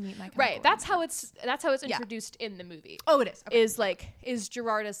Romance. You can meet My Right. Chemical That's Romance. how it's introduced in the movie. Oh, it is. Okay. Is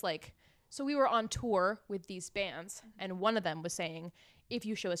Gerard is like, so we were on tour with these bands and one of them was saying, if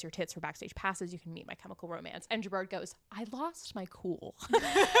you show us your tits for backstage passes, you can meet My Chemical Romance. And Gerard goes, I lost my cool.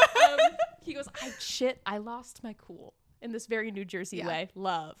 He goes, I lost my cool in this very New Jersey way.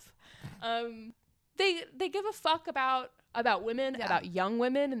 Love. They give a fuck about women, about young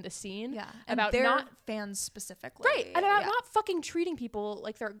women in the scene. Yeah. And about their not fans specifically. right. And about not fucking treating people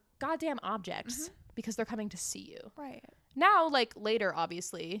like they're goddamn objects because they're coming to see you. Right. Now, like later,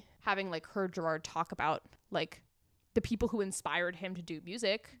 obviously, having like heard Gerard talk about like the people who inspired him to do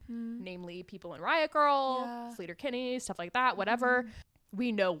music, namely people in Riot Girl, Sleater Kinney, stuff like that, whatever.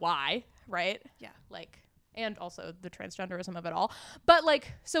 We know why, right? Yeah. Like, and also the transgenderism of it all. But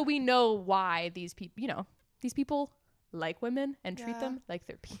like, so we know why these people, you know, these people like women and treat them like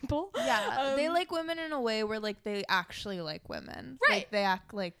they're people. Yeah. They like women in a way where like they actually like women. Right. Like they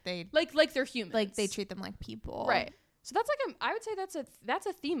act like they like they're humans. like they treat them like people. Right. So that's like I would say that's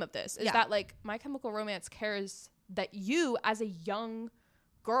a theme of this is that like My Chemical Romance cares that you as a young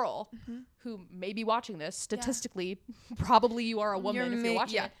girl who may be watching this statistically probably you are a woman if you're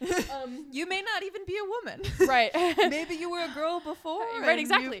watching it. You may not even be a woman. Right. Maybe you were a girl before. Right,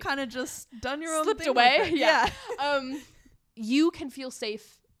 exactly. You've kind of just done your own Slipped thing away. with it. Yeah. You can feel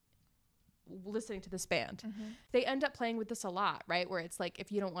safe listening to this band. They end up playing with this a lot, right? Where it's like,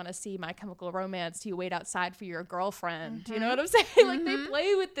 if you don't want to see My Chemical Romance, you wait outside for your girlfriend. You know what I'm saying? Like they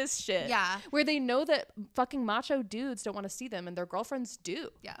play with this shit. Yeah. Where they know that fucking macho dudes don't want to see them and their girlfriends do.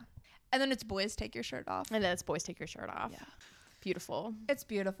 Yeah. And then it's boys take your shirt off. And then it's boys take your shirt off. Yeah. Beautiful. It's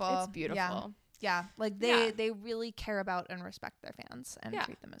beautiful. It's beautiful. Yeah. Like they really care about and respect their fans and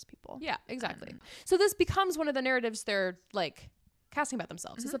treat them as people. Yeah, exactly. So this becomes one of the narratives they're like casting about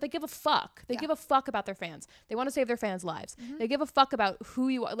themselves is that they give a fuck. They give a fuck about their fans. They want to save their fans' lives. They give a fuck about who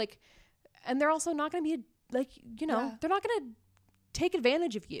you are. Like, and they're also not going to be like, you know, they're not going to take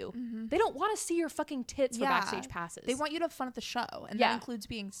advantage of you. They don't want to see your fucking tits for backstage passes. They want you to have fun at the show. And that includes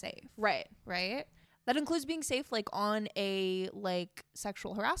being safe. Right. Right? That includes being safe, like, on a, like,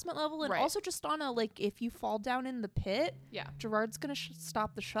 sexual harassment level. And also just on a, like, if you fall down in the pit, Gerard's going to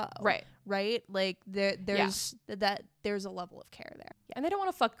stop the show. Right. Right? Like, there's there's a level of care there. Yeah, and they don't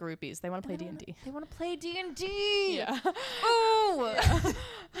want to fuck groupies. They want to play D&D. They want to play D&D. Yeah. Oh!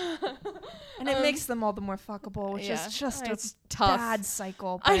 And it makes them all the more fuckable, which is just it's a tough. bad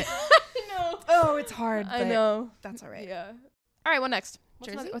cycle. But I know. oh, it's hard. I know. That's all right. Yeah. All right, what next?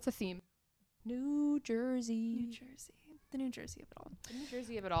 Jersey? What's a theme? New Jersey. New Jersey. The New Jersey of it all. The New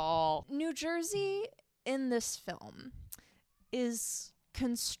Jersey of it all. New Jersey in this film is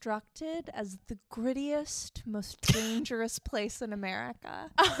constructed as the grittiest, most dangerous place in America.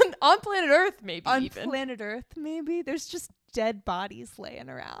 On planet Earth, maybe. On even. planet Earth, maybe. There's just dead bodies laying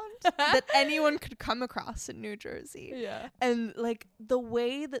around that anyone could come across in New Jersey. Yeah. And like the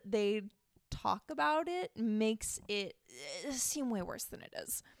way that they talk about it makes it seem way worse than it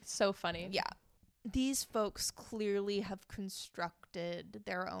is. So funny. Yeah. These folks clearly have constructed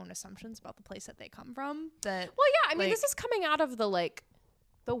their own assumptions about the place that they come from. That Well, yeah, I mean, like, this is coming out of the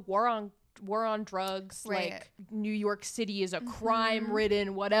war on drugs. Right. Like New York City is a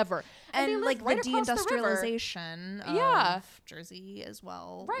crime-ridden whatever, and they live like right the across the river. deindustrialization Yeah. of Jersey as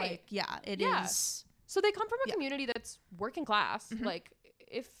well. Right. Like, yeah, it Yeah. is. So they come from a community that's working class. Like,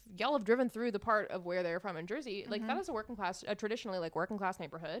 if y'all have driven through the part of where they're from in Jersey, like that is a working class, traditionally like working class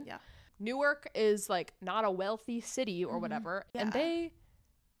neighborhood. Yeah. Newark is like not a wealthy city or whatever, Yeah. and they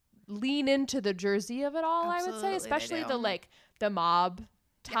lean into the Jersey of it all. I would Absolutely, say, they especially do. the mob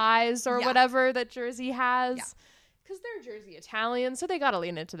ties or Yeah. whatever that Jersey has, Yeah. because they're Jersey Italian, so they gotta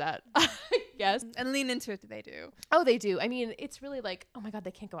lean into that. I guess. And lean into it, they do. Oh, they do. I mean, it's really like, oh my God,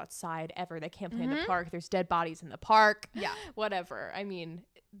 they can't go outside ever. They can't play in the park. There's dead bodies in the park. Yeah. Whatever. I mean,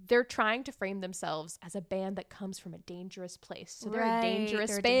 they're trying to frame themselves as a band that comes from a dangerous place. So they're a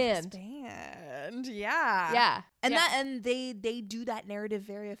dangerous band. Yeah. Yeah. And yeah. and they do that narrative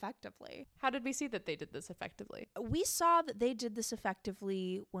very effectively. How did we see that they did this effectively? We saw that they did this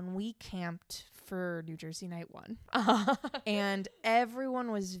effectively when we camped for New Jersey Night 1. And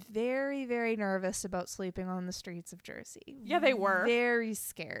everyone was very, very nervous about sleeping on the streets of Jersey. Yeah, they were. Very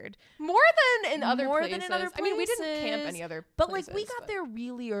scared. More than in other More places. than in other I mean, we didn't camp places, any other But places. like we got there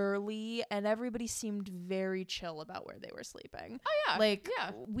really early and everybody seemed very chill about where they were sleeping. Oh, yeah. Like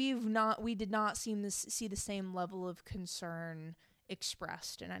yeah. we did not see the same level of concern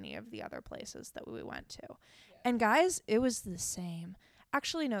expressed in any of the other places that we went to. Yeah. And guys, it was the same.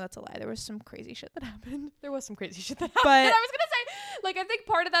 Actually, no, that's a lie. There was some crazy shit that happened. There was some crazy shit that happened. But I was going to say, like, I think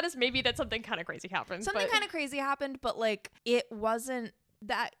part of that is maybe that something kind of crazy happened. Something kind of crazy happened, but like it wasn't,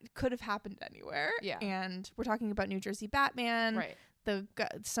 that could have happened anywhere. Yeah. And we're talking about New Jersey Batman. Right.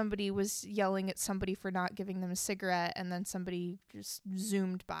 Somebody was yelling at somebody for not giving them a cigarette, and then somebody just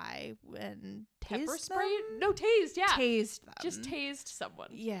zoomed by and Pepper tased sprayed? them? No, tased, yeah. Tased them. Just tased someone.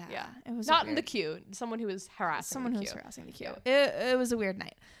 Yeah. Yeah. It was Not in weird. the queue. Someone who was harassing Someone the who queue. was harassing the queue. Yeah. It was a weird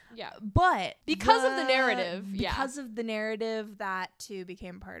night. Yeah. But Because of the narrative, yeah. Because of the narrative, that too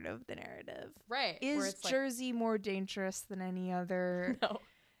became part of the narrative. Right. where Is it's like, Jersey more dangerous than any other? no.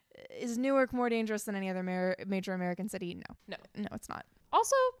 Is Newark more dangerous than any other major American city? No. No, it's not.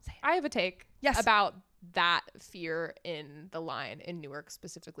 Also, I have a take Yes. about that fear in the line in Newark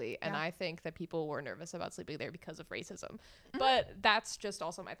specifically. And Yeah. I think that people were nervous about sleeping there because of racism. But that's just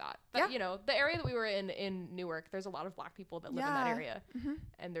also my thought. That, Yeah. you know, the area that we were in Newark, there's a lot of black people that live in that Yeah. area.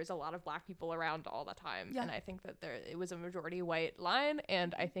 And there's a lot of black people around all the time. Yeah. And I think that it was a majority white line.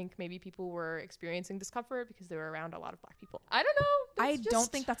 And I think maybe people were experiencing discomfort because they were around a lot of black people. I don't know. I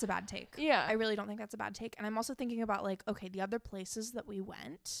don't think that's a bad take. Yeah. I really don't think that's a bad take. And I'm also thinking about like, okay, the other places that we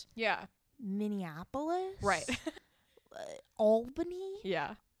went, Yeah. Minneapolis, Right. Albany,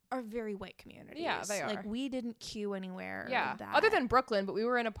 Yeah. are very white communities. Yeah, they are. Like we didn't queue anywhere. Yeah. that Other than Brooklyn, but we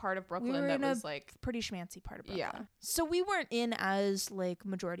were in a part of Brooklyn were that in a was like, pretty schmancy part of Brooklyn. Yeah. So we weren't in as like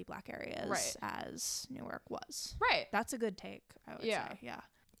majority black areas Right. as Newark was. right. That's a good take, I would Yeah. say. Yeah.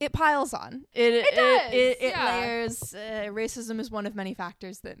 It piles on. It does, It yeah. layers. Racism is one of many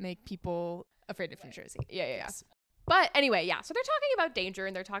factors that make people afraid of New Jersey. Yeah. Yes. But anyway, yeah. So they're talking about danger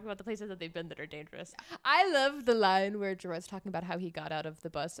and they're talking about the places that they've been that are dangerous. Yeah. I love the line where Jerrod's talking about how he got out of the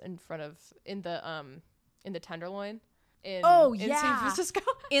bus in the Tenderloin in San Francisco.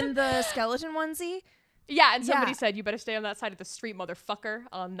 In the skeleton onesie. Yeah, and somebody Yeah. said, "You better stay on that side of the street, motherfucker.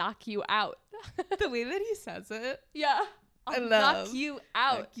 I'll knock you out." The way that he says it. Yeah. I'll knock you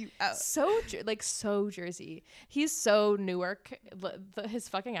out. So Jersey. He's so Newark. His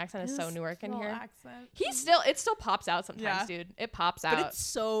fucking accent is so Newark in here. Accent. It still pops out sometimes, Yeah. dude. It pops out. But it's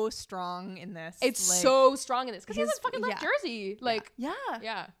so strong in this. It's like, so strong in this because he his- hasn't fucking left yeah. Jersey. Like, Yeah.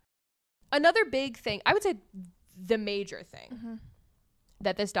 yeah. Another big thing, I would say the major thing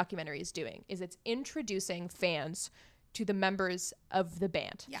that this documentary is doing is it's introducing fans to the members of the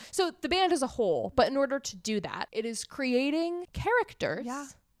band. Yeah. So the band as a whole, but in order to do that, it is creating characters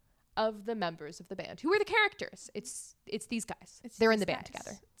of the members of the band. Who are the characters? It's these guys. They're in the band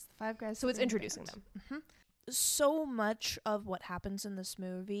together. It's the five guys. So it's introducing them. So much of what happens in this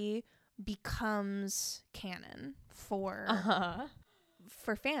movie becomes canon for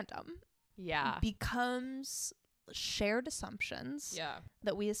fandom. Yeah. Becomes shared assumptions Yeah.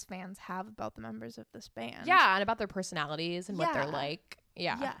 that we as fans have about the members of this band. Yeah, and about their personalities and what they're Yeah. like.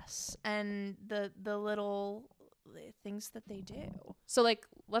 Yeah. Yes. And the little things that they do. So like,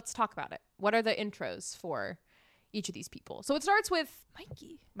 let's talk about it. What are the intros for each of these people? So it starts with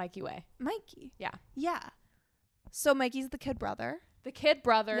Mikey Way. Mikey. Yeah. Yeah. So Mikey's the kid brother. The kid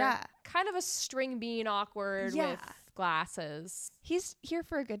brother. Yeah. Kind of a string bean, awkward with glasses. He's here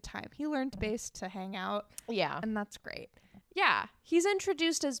for a good time. He learned bass to hang out. Yeah. And that's great. Yeah. He's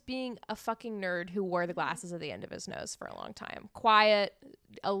introduced as being a fucking nerd who wore the glasses at the end of his nose for a long time. Quiet,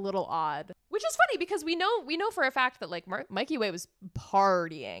 a little odd. Which is funny because we know for a fact that like Mikey Way was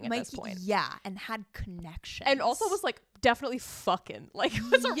partying at this point. Yeah, and had connections. And also was like definitely fucking. Like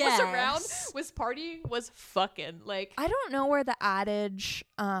was around, was partying, was fucking. Like I don't know where the adage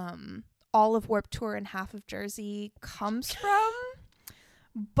all of Warped Tour and half of Jersey comes from,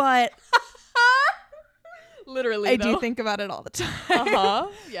 but literally I do think about it all the time.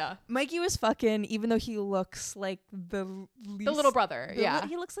 Yeah. Mikey was fucking, even though he looks like the little brother.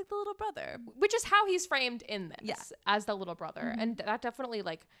 He looks like the little brother, which is how he's framed in this as the little brother. Mm-hmm. And that definitely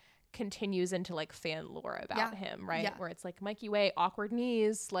like continues into like fan lore about him, right? Yeah. Where it's like Mikey Way, awkward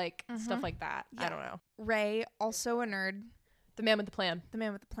knees, like stuff like that. I don't know. Ray, also a nerd. The man with the plan. The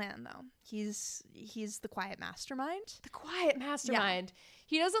man with the plan, though. He's the quiet mastermind. The quiet mastermind. Yeah.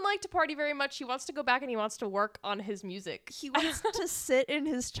 He doesn't like to party very much. He wants to go back and he wants to work on his music. He wants to sit in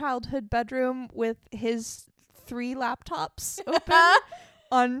his childhood bedroom with his 3 laptops open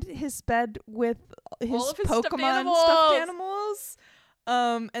on his bed with his Pokemon stuffed animals,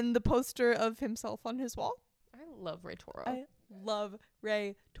 and the poster of himself on his wall. I love Ray Toro. I love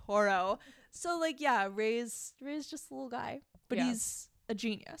Ray Toro. So like, yeah, Ray's just a little guy. But he's a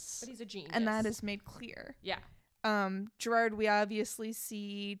genius. And that is made clear. Yeah. Gerard, we obviously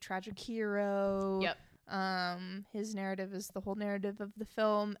see tragic hero. Yep. His narrative is the whole narrative of the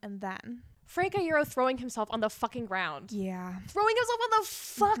film. And then Frank Iero throwing himself on the fucking ground. Yeah. Throwing himself on the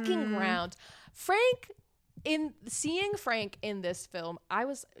fucking ground. Seeing Frank in this film,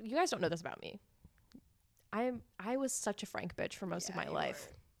 you guys don't know this about me. I was such a Frank bitch for most of my life.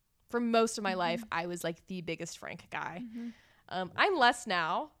 For most of my life, I was like the biggest Frank guy. I'm less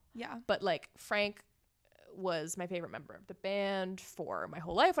now. Yeah. But like Frank was my favorite member of the band for my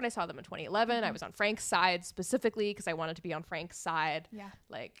whole life. When I saw them in 2011, I was on Frank's side specifically because I wanted to be on Frank's side. Yeah.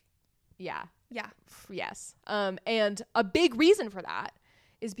 Like, yeah. Yeah. Yes. And a big reason for that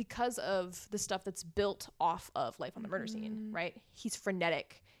is because of the stuff that's built off of Life on the Murder Scene, right? He's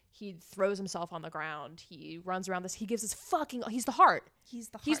frenetic. He throws himself on the ground. He runs around this. He gives his he's the heart. He's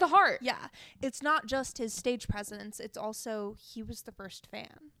the heart. Yeah. It's not just his stage presence. It's also, he was the first fan.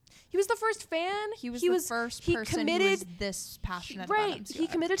 He was the first fan. He was the first person who was this passionate about MCR. He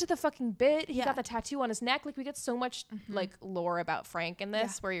committed to the fucking bit. He got the tattoo on his neck. Like, we get so much like lore about Frank in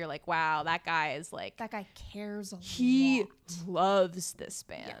this where you're like, wow, that guy is like, that guy cares a lot. He loves this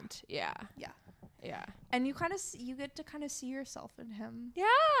band. Yeah. And you get to kind of see yourself in him.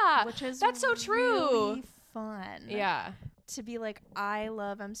 Yeah. Which is that's so true. Really fun. Yeah. To be like, I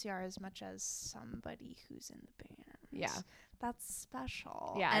love MCR as much as somebody who's in the band. Yeah. That's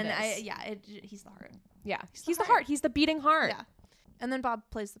special. Yeah. And he's the heart. Yeah. He's the heart. He's the beating heart. Yeah. And then Bob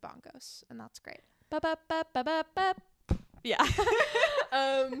plays the bongos, and that's great. Yeah.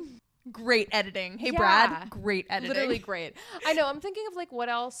 Great editing. Hey, Brad. Great editing. Literally great. I know. I'm thinking of like what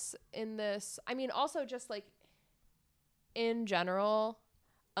else in this. I mean, also just like in general,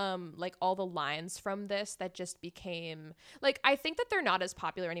 like all the lines from this that just became like, I think that they're not as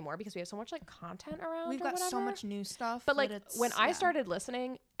popular anymore because we have so much like content around. We've got so much new stuff. But like when I started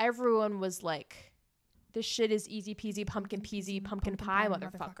listening, everyone was like, this shit is easy peasy, pumpkin peasy, pumpkin pie,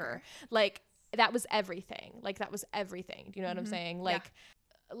 motherfucker. Like that was everything. Like that was everything. Do you know what I'm saying? Like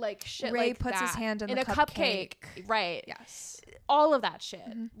shit. Ray like puts that. his hand in a cupcake. Right. Yes. All of that shit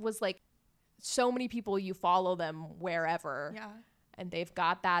was like, so many people, you follow them wherever. Yeah. And they've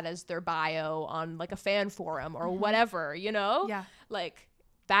got that as their bio on like a fan forum or whatever, you know? Yeah. Like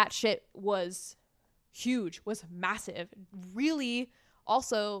that shit was huge, was massive. Really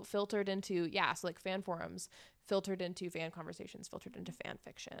also filtered into, so like fan forums, filtered into fan conversations, filtered into fan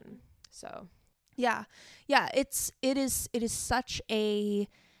fiction. So yeah. It is such an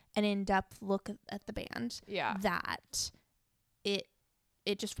in-depth look at the band. Yeah. That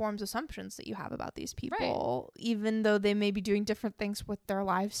it just forms assumptions that you have about these people, even though they may be doing different things with their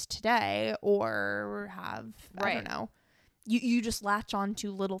lives today or have, I don't know. You just latch on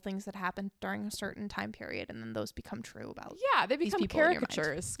to little things that happened during a certain time period, and then those become true about they become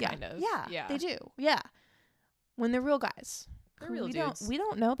caricatures, kind of. Yeah, they do. Yeah. When they're real guys. They're real dudes. We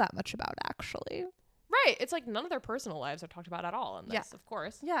don't know that much about, actually. Right. It's like none of their personal lives are talked about at all in this, of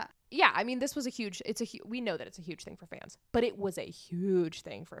course. Yeah. Yeah, I mean, this was we know that it's a huge thing for fans, but it was a huge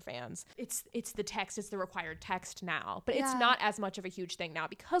thing for fans. It's the text, it's the required text now, but it's not as much of a huge thing now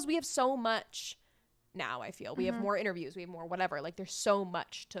because we have so much now, I feel. We have more interviews, we have more whatever. Like, there's so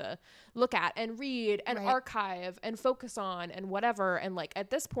much to look at and read and archive and focus on and whatever. And, like, at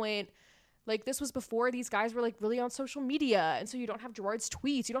this point, like, this was before these guys were, like, really on social media. And so you don't have Gerard's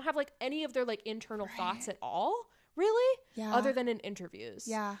tweets. You don't have, like, any of their, like, internal thoughts at all, really? Yeah. Other than in interviews.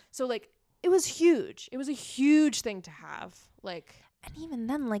 Yeah. So, like, it was huge. It was a huge thing to have. Like. And even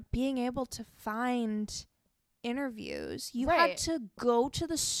then, like, being able to find interviews, you had to go to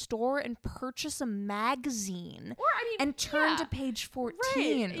the store and purchase a magazine and turn to page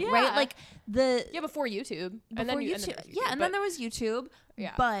 14, right? Like before YouTube. And then there was YouTube.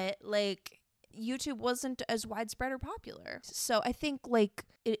 Yeah. But like YouTube wasn't as widespread or popular. So I think like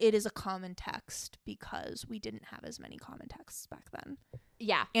it is a common text because we didn't have as many common texts back then.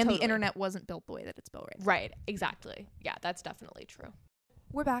 Yeah. And the internet wasn't built the way that it's built right now. Right. Exactly. Yeah, that's definitely true.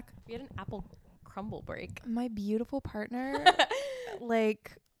 We're back. We had an apple crumble break. My beautiful partner made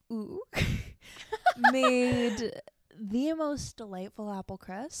the most delightful apple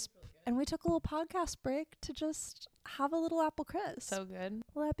crisp, and we took a little podcast break to just have a little apple crisp. So good. A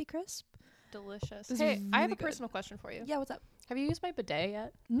little happy crisp. Delicious. Hey, really, I have a personal question for you. Yeah, what's up? Have you used my bidet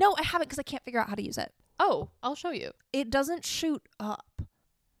yet? No, I haven't because I can't figure out how to use it. Oh, I'll show you. It doesn't shoot up.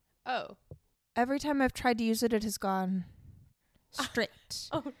 Oh. Every time I've tried to use it, it has gone straight.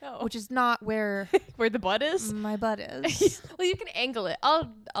 Oh no. Which is not where the butt is? My butt is. Well, you can angle it. I'll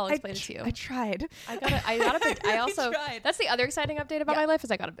explain it to you. I tried. I got a bidet. I also that's the other exciting update about my life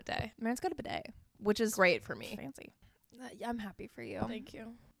is I got a bidet. Man's got a bidet, which is great for me. Fancy. I'm happy for you. Thank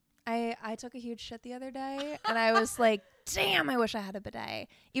you. I took a huge shit the other day and I was like, damn, I wish I had a bidet.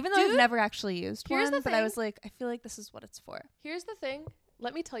 Even though I've never actually used one, but I was like, I feel like this is what it's for. Here's the thing.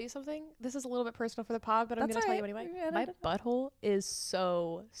 Let me tell you something. This is a little bit personal for the pod, but I'm going to tell you anyway. My butthole is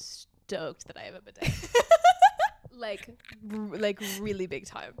so stoked that I have a bidet. like really big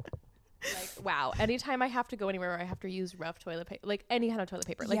time. Like, wow. Anytime I have to go anywhere where I have to use rough toilet paper, like any kind of toilet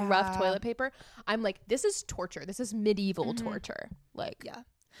paper, like rough toilet paper, I'm like, this is torture. This is medieval torture. Like, yeah.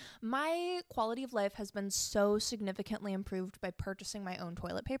 My quality of life has been so significantly improved by purchasing my own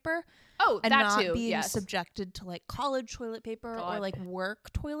toilet paper. Oh, and that not too. being subjected to like college toilet paper or like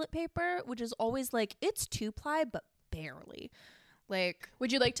work toilet paper, which is always like it's 2-ply but barely. Like,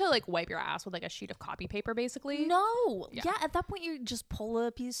 would you like to like wipe your ass with like a sheet of copy paper basically? No. Yeah, at that point you just pull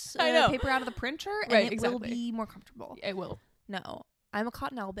a piece of paper out of the printer and it will be more comfortable. It will. No. I'm a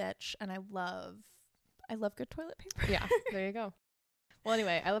Cottonelle bitch and I love good toilet paper. Yeah, there you go. Well,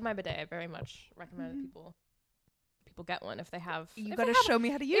 anyway, I love my bidet. I very much recommend that people get one if they have. You got to show me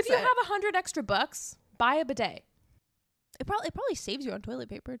how to use it. If you have $100 extra, buy a bidet. It probably saves you on toilet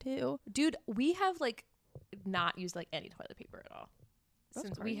paper too, dude. We have like not used like any toilet paper at all.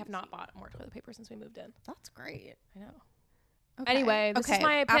 Since we have not bought more toilet paper since we moved in. That's great. I know. Okay. Anyway, this is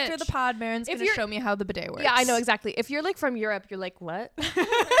my pitch. After the pod, Marin's going to show me how the bidet works. Yeah, I know exactly. If you're like from Europe, you're like, what?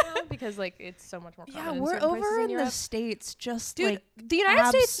 Because like it's so much more common. Yeah, we're over in the States just dude, like the United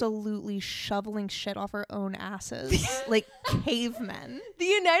States absolutely shoveling shit off our own asses like cavemen. The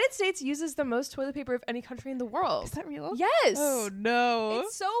United States uses the most toilet paper of any country in the world. Is that real? Yes. Oh no.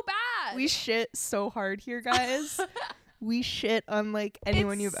 It's so bad. We shit so hard here, guys. We shit unlike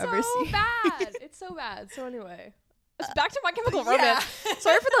anyone you've ever seen. It's so bad. It's so bad. So anyway. Back to My Chemical Romance.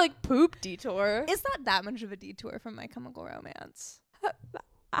 Sorry for the like poop detour. It's not that much of a detour from My Chemical Romance.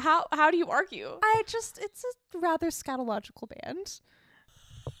 How do you argue? It's a rather scatological band.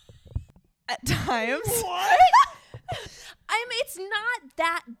 At times. What? It's not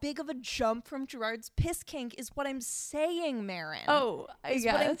that big of a jump from Gerard's piss kink is what I'm saying, Marin. Oh, I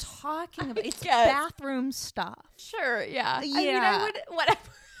guess. What I'm talking about. It's bathroom stuff. Sure, yeah. Yeah. I mean, I would, whatever.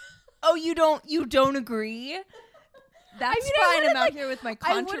 Oh, you don't agree? That's fine. I'm out here with my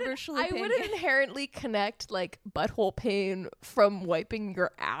controversial opinion. I wouldn't inherently connect like butthole pain from wiping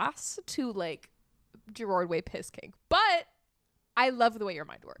your ass to like Gerard Way piss kink, but I love the way your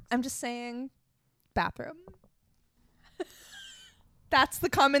mind works. I'm just saying, bathroom. That's the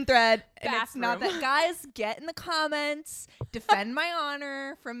common thread, and it's not that. Guys, get in the comments, defend my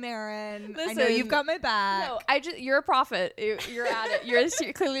honor from Marin. Listen, I know you've got my back. No, you're a prophet. You're at it.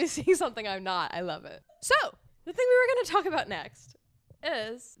 You're clearly seeing something I'm not. I love it. So. The thing we were going to talk about next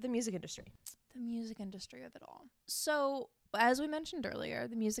is the music industry. The music industry of it all. So, as we mentioned earlier,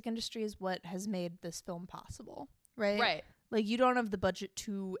 the music industry is what has made this film possible, right? Right. Like, you don't have the budget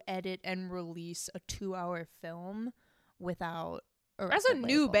to edit and release a 2-hour film without as a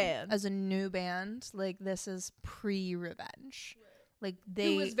new band. As a new band, like this is pre-Revenge. Like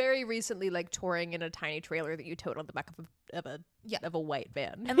Who was very recently like touring in a tiny trailer that you towed on the back of a white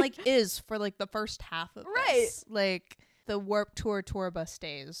van. and like is for like the first half of Right. this. Like the Warped tour bus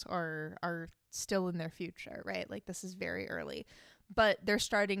days are still in their future, right? Like this is very early. But they're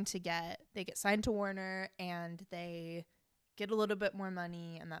starting to they get signed to Warner and they get a little bit more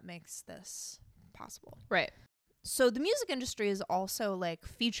money, and that makes this possible. Right. So the music industry is also like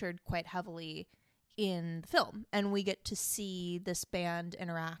featured quite heavily in the film, and we get to see this band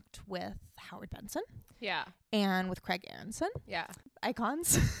interact with Howard Benson Yeah. and with Craig Aronson, Yeah.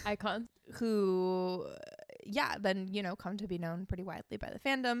 icons Icon. who then come to be known pretty widely by the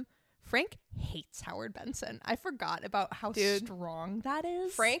fandom. Frank hates Howard Benson. I forgot about how strong that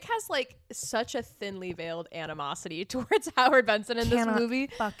is. Frank has like such a thinly veiled animosity towards Howard Benson in this movie.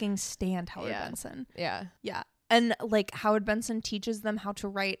 Fucking stand Howard Benson. Yeah. Yeah. And like Howard Benson teaches them how to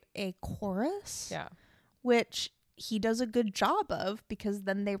write a chorus. Yeah. Which he does a good job of, because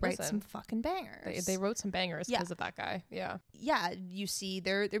then they write some fucking bangers. They wrote some bangers because of that guy. Yeah. Yeah. You see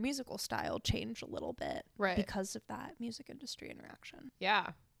their musical style change a little bit. Right. Because of that music industry interaction. Yeah.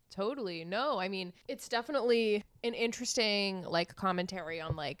 Totally. No, I mean, it's definitely an interesting like commentary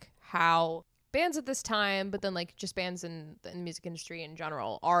on like how bands at this time, but then like just bands in the music industry in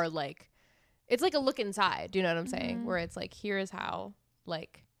general are like, it's like a look inside. Do you know what I'm saying? Where it's like, here is how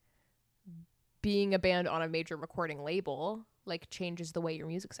like being a band on a major recording label like changes the way your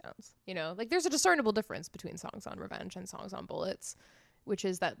music sounds. You know, like there's a discernible difference between songs on Revenge and songs on Bullets, which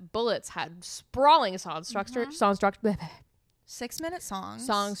is that Bullets had sprawling song structure, 6-minute songs.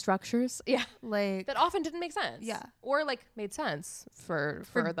 song structures. Yeah. Like That often didn't make sense. Yeah. Or like made sense for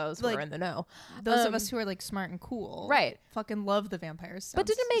those who like, are in the know. those of us who are like smart and cool. Right. Fucking love the Vampires. But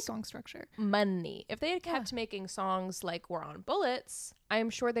didn't make song structure. Money. If they had kept making songs like We're on Bullets, I'm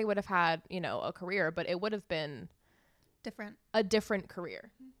sure they would have had, a career, but it would have been a different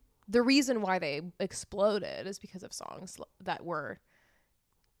career. The reason why they exploded is because of songs that were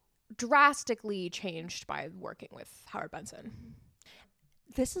drastically changed by working with Howard Benson.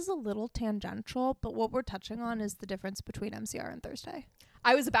 This is a little tangential, but what we're touching on is the difference between MCR and Thursday.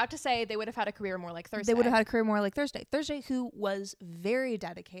 I was about to say they would have had a career more like Thursday. They would have had a career more like Thursday. Thursday, who was very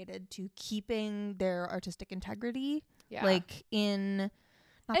dedicated to keeping their artistic integrity, like in...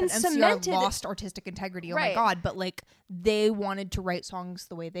 Not and that MCR lost artistic integrity, my God, but like they wanted to write songs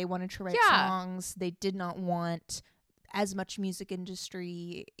the way they wanted to write songs. They did not want as much music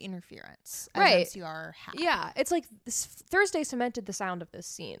industry interference as MCR had. Yeah, it's like Thursday cemented the sound of this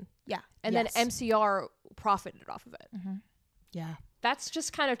scene. Yeah. And then MCR profited off of it. Mm-hmm. Yeah. That's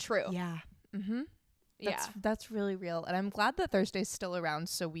just kind of true. Yeah. Mm-hmm. That's really real. And I'm glad that Thursday's still around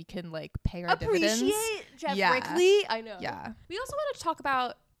so we can like pay our dividends. Appreciate Jeff Rickley. I know. Yeah. We also want to talk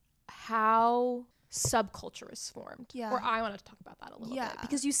about how subculture is formed. Yeah. Or I want to talk about that a little bit.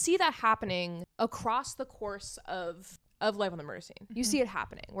 Because you see that happening across the course of Life on the Murder Scene. You see it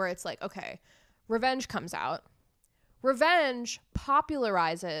happening where it's like, okay, Revenge comes out. Revenge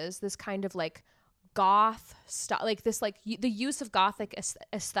popularizes this kind of like goth stuff, like this like the use of gothic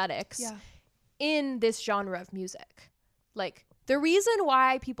aesthetics in this genre of music. Like the reason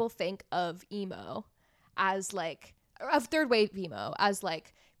why people think of emo as like, of third wave emo as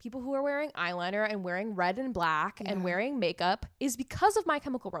like people who are wearing eyeliner and wearing red and black and wearing makeup is because of My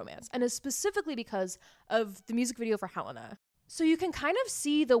Chemical Romance, and is specifically because of the music video for Helena. So you can kind of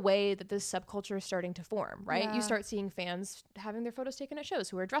see the way that this subculture is starting to form, right? Yeah. You start seeing fans having their photos taken at shows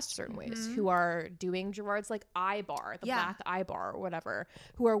who are dressed certain ways, who are doing Gerard's like eye bar, the black eye bar or whatever,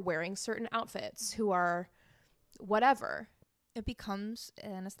 who are wearing certain outfits, who are whatever. It becomes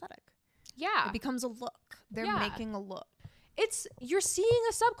an aesthetic. Yeah. It becomes a look. They're making a look. You're seeing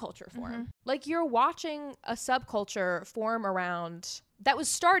a subculture form. Like you're watching a subculture form around that was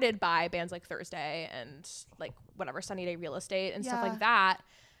started by bands like Thursday and like whatever, Sunny Day Real Estate and stuff like that.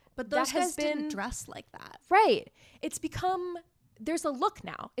 But those guys didn't dress like that. Right. There's a look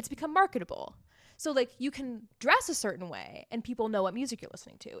now. It's become marketable. So like you can dress a certain way and people know what music you're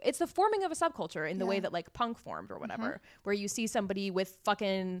listening to. It's the forming of a subculture in the way that like punk formed or whatever, where you see somebody with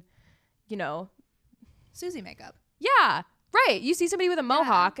fucking, Susie makeup. Yeah. Right. You see somebody with a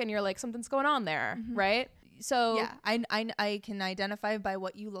mohawk and you're like, something's going on there. Right. So yeah, I can identify by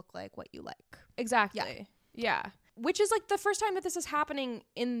what you look like, what you like. Exactly. Yeah. Which is like the first time that this is happening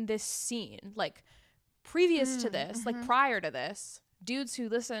in this scene. Like previous to this, like prior to this, dudes who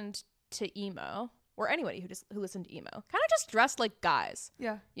listened to emo, or anybody who listened to emo, kind of just dressed like guys.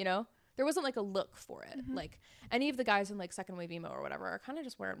 Yeah. There wasn't like a look for it. Like any of the guys in like second wave emo or whatever are kind of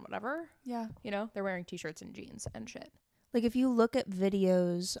just wearing whatever. Yeah. They're wearing t-shirts and jeans and shit. Like, if you look at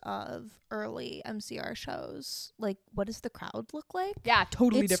videos of early MCR shows, like, what does the crowd look like? Yeah,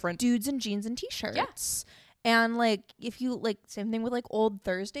 totally It's different. dudes in jeans and t-shirts. And, like, if you, like, same thing with, like, old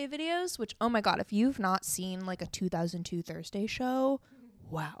Thursday videos, which, oh my God, if you've not seen, like, a 2002 Thursday show,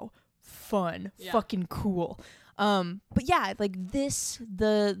 wow, fun, fucking cool. But yeah, like,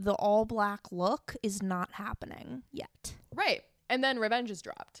 the all black look is not happening yet. Right. And then Revenge is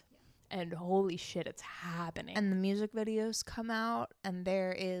dropped. And holy shit, it's happening. And the music videos come out, and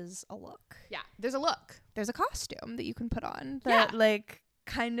there is a look. Yeah, there's a look. There's a costume that you can put on that, like,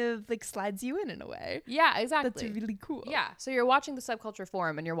 kind of, like, slides you in a way. Yeah, exactly. That's really cool. Yeah, so you're watching the subculture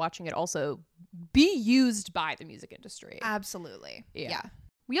form, and you're watching it also be used by the music industry. Absolutely. Yeah.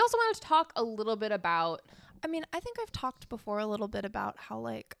 We also wanted to talk a little bit about... I mean, I think I've talked before a little bit about how,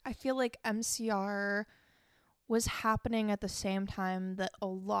 like, I feel like MCR was happening at the same time that a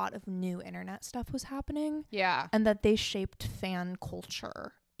lot of new internet stuff was happening. Yeah. And that they shaped fan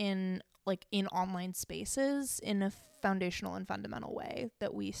culture in online spaces in a foundational and fundamental way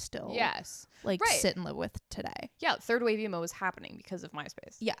that we still sit and live with today. Yeah, third wave emo was happening because of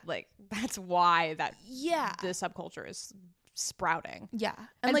MySpace. Yeah. Like, that's why the subculture is sprouting. Yeah.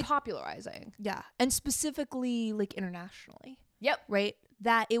 And like, popularizing. Yeah. And specifically, like, internationally. Yep. Right?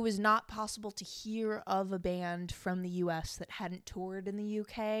 That it was not possible to hear of a band from the US that hadn't toured in the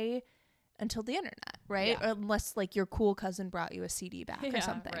UK until the internet, right? Yeah. Unless, like, your cool cousin brought you a CD back or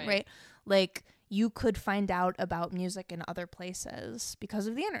something, right. right? Like, you could find out about music in other places because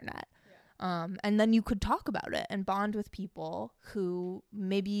of the internet. Yeah. And then you could talk about it and bond with people who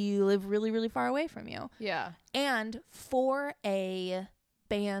maybe live really, really far away from you. Yeah. And for a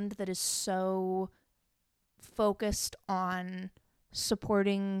band that is so focused on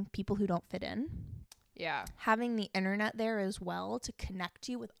supporting people who don't fit in. Yeah. Having the internet there as well to connect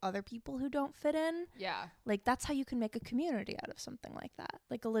you with other people who don't fit in. Yeah. Like, that's how you can make a community out of something like that.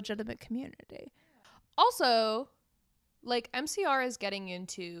 Like, a legitimate community. Also, like, MCR is getting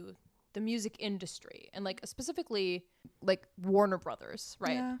into the music industry and, like, specifically, like, Warner Brothers,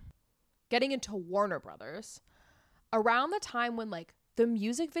 right? Yeah. Getting into Warner Brothers around the time when, like, the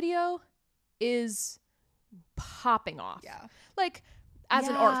music video is popping off. Yeah. Like, as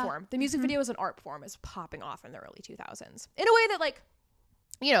an art form. The music video as an art form is popping off in the early 2000s. In a way that, like,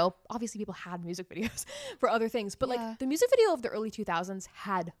 you know, obviously people had music videos for other things, but, like, the music video of the early 2000s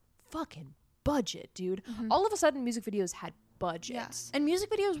had fucking budget, dude. All of a sudden, music videos had budgets. Yeah. And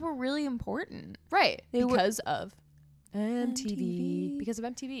music videos were really important. Right. Because of MTV. Because of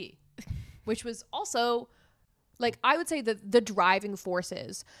MTV. Which was also, like, I would say the driving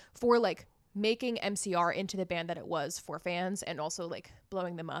forces for, like, making MCR into the band that it was for fans and also, like,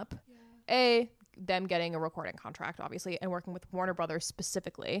 blowing them up. Yeah. Them getting a recording contract, obviously, and working with Warner Brothers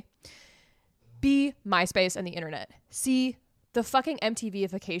specifically. B, MySpace and the internet. C, the fucking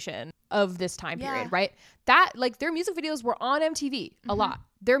MTV-ification of this time period, right? That, like, their music videos were on MTV a lot.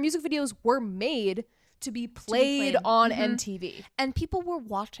 Their music videos were made to be played on MTV. And people were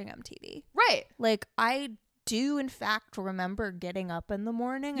watching MTV. Right. Like, I do in fact remember getting up in the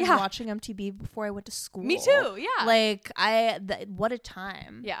morning and watching MTV before I went to school. Me too. Yeah. Like, what a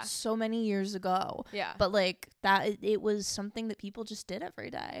time. Yeah. So many years ago. Yeah. But, like, that it was something that people just did every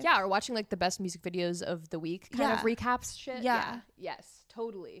day. Yeah. Or watching, like, the best music videos of the week kind of recaps shit. Yeah. Yes.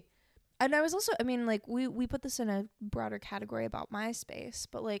 Totally. And I was also, I mean, like, we put this in a broader category about MySpace,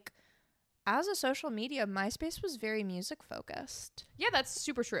 but, like, as a social media, MySpace was very music focused. Yeah, that's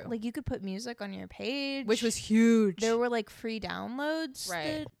super true. Like, you could put music on your page, which was huge. There were, like, free downloads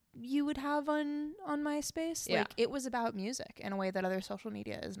that you would have on MySpace. Yeah. Like, it was about music in a way that other social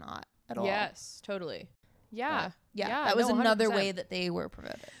media is not at all. Yes, totally. Yeah. Yeah, that was another way that they were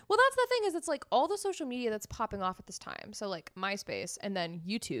promoted. Well, that's the thing, is it's like all the social media that's popping off at this time. So, like, MySpace and then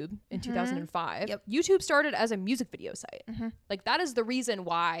YouTube in 2005. Yep. YouTube started as a music video site. Like, that is the reason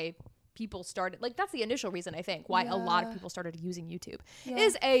why people started, like, that's the initial reason, I think, why a lot of people started using YouTube.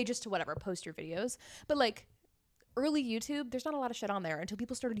 Is just to whatever, post your videos. But, like, early YouTube, there's not a lot of shit on there until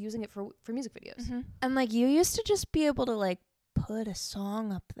people started using it for music videos. And, like, you used to just be able to, like, put a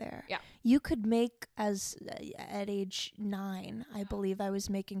song up there. Yeah. You could make, at age 9, I believe I was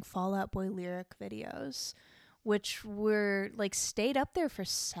making Fall Out Boy lyric videos, which were, like, stayed up there for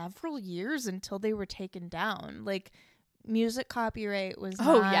several years until they were taken down. Like, music copyright was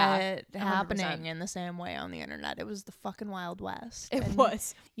not happening 100%. in the same way on the internet. It was the fucking Wild West. It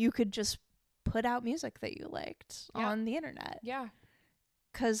was. You could just put out music that you liked on the internet. Yeah.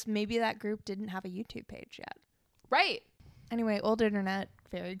 Because maybe that group didn't have a YouTube page yet. Right. Anyway, old internet,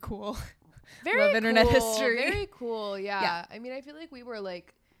 very cool. Very Love cool. internet history. Very cool, yeah. I mean, I feel like we were,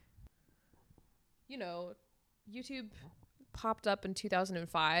 like, you know, YouTube popped up in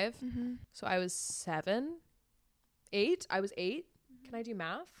 2005. Mm-hmm. So I was 7, 8. I was 8. Can I do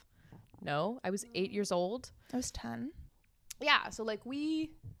math? No, I was 8 years old. I was 10. Yeah. So like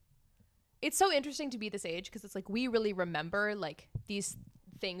it's so interesting to be this age because it's like we really remember like these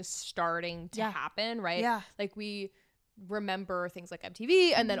things starting to happen, right? Yeah. Like we remember things like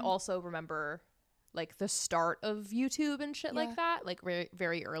MTV and then also remember like the start of YouTube and shit like that, like very,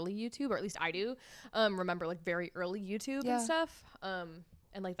 very early YouTube, or at least I do remember like very early YouTube and stuff.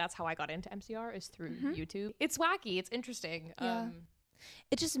 And like that's how I got into MCR is through YouTube. It's wacky, it's interesting.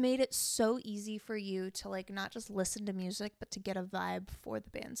 It just made it so easy for you to like not just listen to music but to get a vibe for the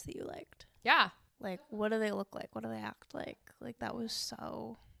bands that you liked. Yeah. Like, what do they look like? What do they act like? Like, that was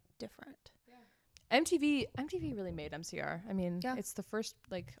so different. MTV really made MCR. I mean, Yeah. it's the first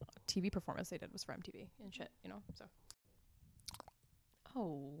like TV performance they did was for MTV and shit, you know. So,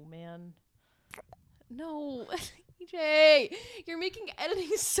 oh man, no, EJ, you're making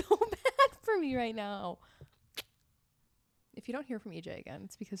editing so bad for me right now. If you don't hear from EJ again,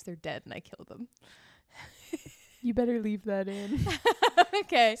 it's because they're dead and I killed them. You better leave that in.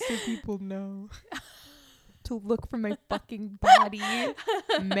 Okay, so people know to look for my fucking body,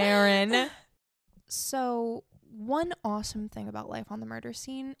 Marin. So one awesome thing about Life on the Murder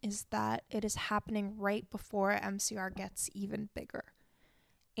Scene is that it is happening right before MCR gets even bigger,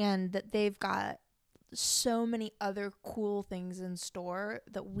 and that they've got so many other cool things in store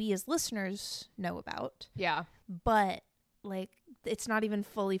that we as listeners know about. Yeah. But like, it's not even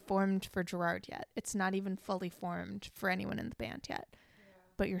fully formed for Gerard yet. It's not even fully formed for anyone in the band yet. Yeah.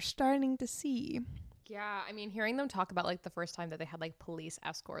 But you're starting to see. Yeah, I mean, hearing them talk about like the first time that they had like police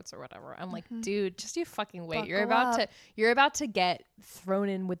escorts or whatever, I'm like, dude, just you fucking wait. You're about to get thrown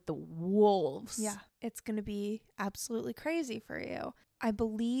in with the wolves. Yeah, it's gonna be absolutely crazy for you. I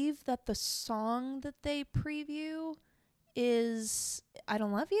believe that the song that they preview is "I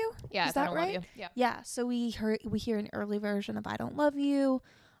Don't Love You." Yeah, is that I Don't right? Love You. Yeah. Yeah. So we hear an early version of "I Don't Love You."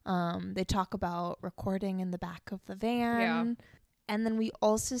 They talk about recording in the back of the van. Yeah. And then we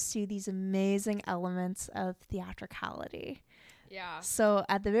also see these amazing elements of theatricality. Yeah. So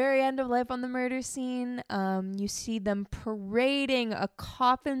at the very end of Life on the Murder Scene, you see them parading a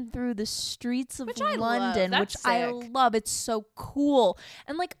coffin through the streets of London, which I love. It's so cool.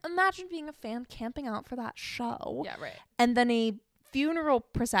 And like, imagine being a fan camping out for that show. Yeah, right. And then a funeral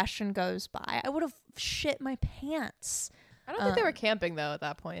procession goes by. I would have shit my pants. I don't think they were camping though at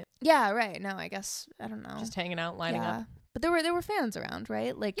that point. Yeah, right. No, I guess, I don't know. Just hanging out, lining up. But there were fans around,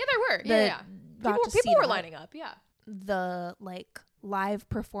 right? Like, yeah, there were. Yeah. People were lining up. Yeah. The like live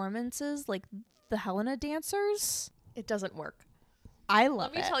performances, like the Helena dancers, it doesn't work. I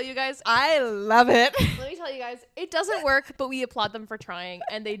love it. Let me tell you guys, I love it. Let me tell you guys, it doesn't work, but we applaud them for trying,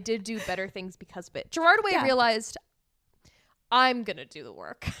 and they did do better things because of it. Gerard Way realized, I'm gonna do the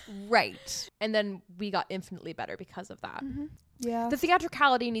work, right? And then we got infinitely better because of that. Mm-hmm. Yeah. The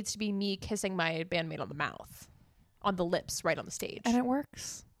theatricality needs to be me kissing my bandmate on the mouth, on the lips, right on the stage, and it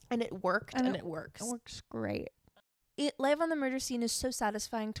works. And it worked, and it works. It works great. Live on the Murder Scene is so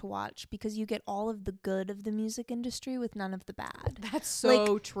satisfying to watch because you get all of the good of the music industry with none of the bad. That's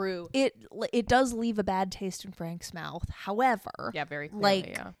so true. It does leave a bad taste in Frank's mouth. However, yeah, very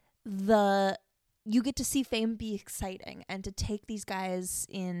clearly, you get to see Fame be exciting and to take these guys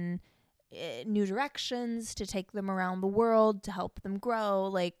in new directions, to take them around the world, to help them grow.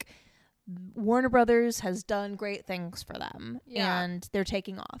 Like, Warner Brothers has done great things for them, and they're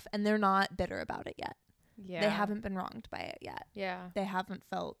taking off, and they're not bitter about it yet. Yeah. They haven't been wronged by it yet. Yeah. They haven't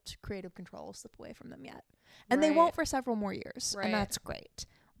felt creative control slip away from them yet. And they won't for several more years. Right. And that's great.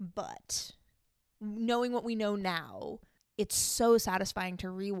 But knowing what we know now, it's so satisfying to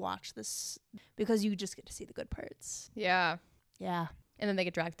rewatch this because you just get to see the good parts. Yeah. Yeah. And then they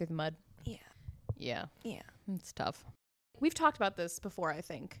get dragged through the mud. Yeah. Yeah. Yeah. It's tough. We've talked about this before, I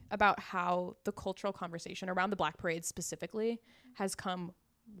think, about how the cultural conversation around the Black Parade specifically has come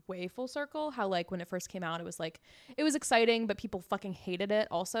way full circle. How like when it first came out, it was exciting, but people fucking hated it.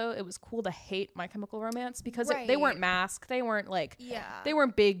 Also, it was cool to hate My Chemical Romance because they weren't masked, they weren't they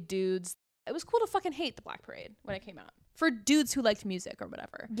weren't big dudes. It was cool to fucking hate the Black Parade when it came out for dudes who liked music or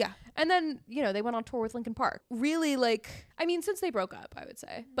whatever. Yeah. And then, they went on tour with Linkin Park. Really, since they broke up, I would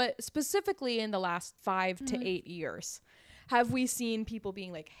say, but specifically in the last 5 to 8 years, have we seen people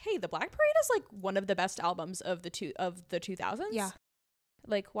being like, hey, the Black Parade is like one of the best albums of the 2000s. Yeah.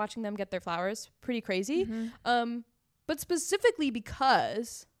 Like watching them get their flowers, pretty crazy. Mm-hmm. But specifically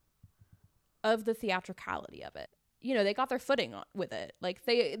because of the theatricality of it. They got their footing with it. Like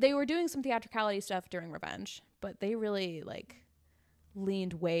they were doing some theatricality stuff during Revenge, but they really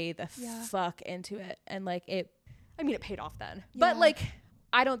leaned way the fuck into it. And I mean, it paid off then. Yeah. But like,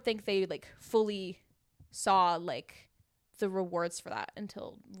 I don't think they like fully saw like the rewards for that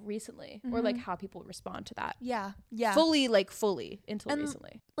until recently, or like how people respond to that. Yeah. Fully until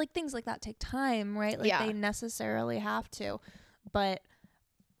recently. Like things like that take time, right? Like they necessarily have to. But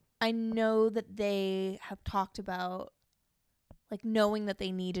I know that they have talked about like knowing that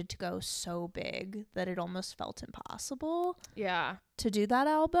they needed to go so big that it almost felt impossible to do that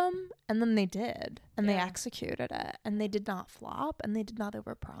album. And then they did. And they executed it. And they did not flop. And they did not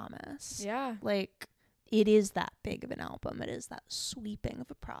overpromise. Yeah. Like, it is that big of an album. It is that sweeping of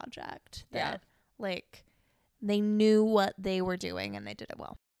a project. That, like, they knew what they were doing and they did it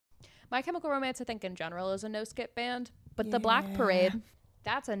well. My Chemical Romance, I think, in general, is a no-skip band. But the Black Parade,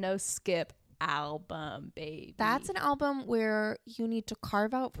 that's a no-skip album, baby. That's an album where you need to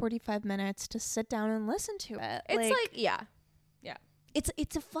carve out 45 minutes to sit down and listen to it. It's like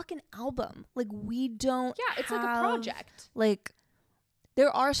it's a fucking album. Like, we don't it's like a project. Like, there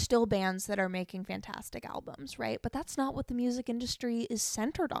are still bands that are making fantastic albums, right? But that's not what the music industry is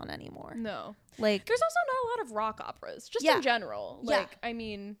centered on anymore. No. Like, there's also not a lot of rock operas, just in general. Like, I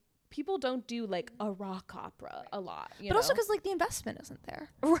mean, people don't do like a rock opera a lot, but also because like the investment isn't there,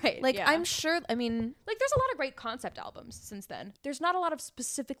 right? Like, I'm sure, I mean, like there's a lot of great concept albums since then. There's not a lot of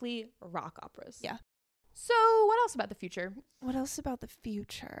specifically rock operas. Yeah. So what else about the future?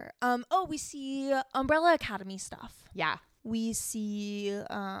 We see Umbrella Academy stuff. Yeah. We see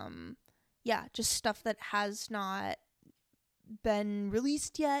just stuff that has not been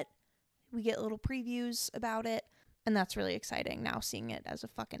released yet. We get little previews about it. And that's really exciting now, seeing it as a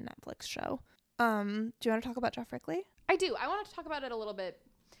fucking Netflix show. Do you want to talk about Jeff Rickley? I do. I want to talk about it a little bit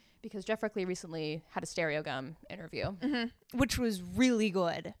because Jeff Rickley recently had a Stereo Gum interview. Which was really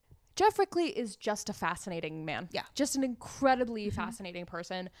good. Jeff Rickley is just a fascinating man. Yeah. Just an incredibly fascinating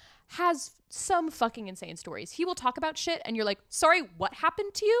person. Has some fucking insane stories. He will talk about shit and you're like, sorry, what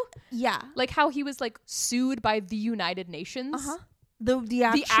happened to you? Yeah. Like how he was like sued by the United Nations.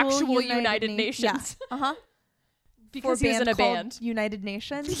 The actual United Nations. Yeah. Because he was in a band. United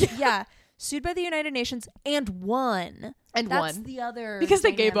Nations. Yeah. Sued by the United Nations and won. That's the other because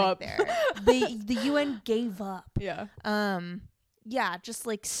they gave up. There. The UN gave up. Yeah. Just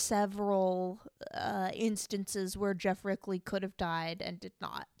like several instances where Jeff Rickley could have died and did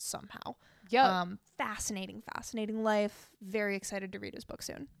not somehow. Yeah. Fascinating life. Very excited to read his book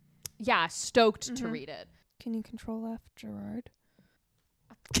soon. Yeah, stoked to read it. Can you control F, Gerard?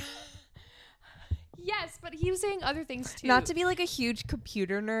 Yes, but he was saying other things too. Not to be like a huge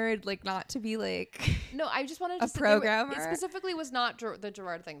computer nerd, like not to be like no, I just wanted to a programmer. It specifically was not the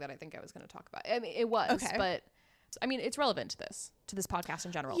Gerard thing that I think I was going to talk about. I mean, it was, but I mean, it's relevant to this podcast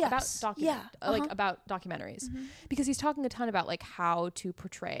in general about about documentaries because he's talking a ton about like how to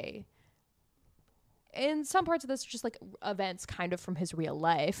portray. In some parts of this, just like events kind of from his real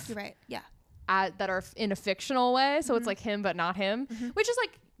life. You're right. Yeah. That are in a fictional way. So it's like him, but not him, which is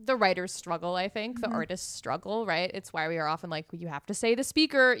like the writer's struggle, I think, the artist's struggle, right? It's why we are often like, you have to say the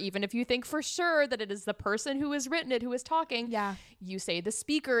speaker, even if you think for sure that it is the person who has written it who is talking. Yeah. You say the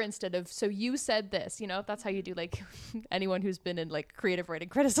speaker instead of, so you said this, you know, that's how you do like anyone who's been in like creative writing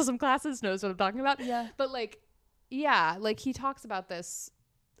criticism classes knows what I'm talking about. Yeah. But like, yeah, like he talks about this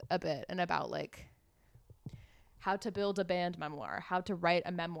a bit and about like, how to build a band memoir, how to write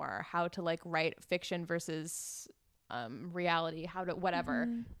a memoir, how to like write fiction versus reality, how to whatever,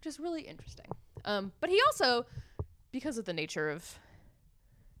 which is really interesting. But he also, because of the nature of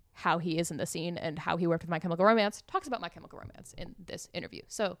how he is in the scene and how he worked with My Chemical Romance, talks about My Chemical Romance in this interview.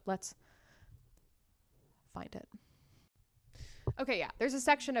 So let's find it. Okay, yeah. There's a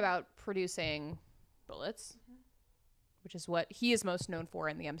section about producing Bullets, which is what he is most known for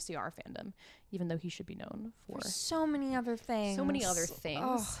in the MCR fandom, even though he should be known for so many other things.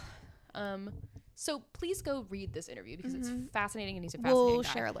 So please go read this interview because it's fascinating and he's a fascinating We'll guy.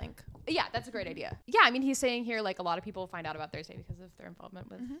 share a link. Yeah, that's a great idea. Yeah, I mean, he's saying here, like, a lot of people find out about Thursday because of their involvement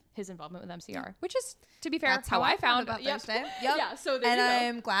with his involvement with MCR, which is, to be fair, that's how I found about Thursday. Yep. Yeah, so there you go.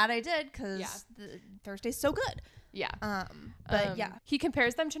 I'm glad I did because Thursday's so good. Yeah. But yeah. He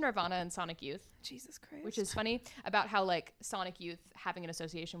compares them to Nirvana and Sonic Youth. Jesus Christ. Which is funny about how like Sonic Youth having an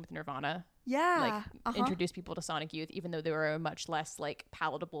association with Nirvana. Yeah. Like introduced people to Sonic Youth even though they were a much less like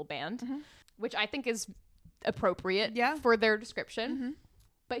palatable band, which I think is appropriate for their description.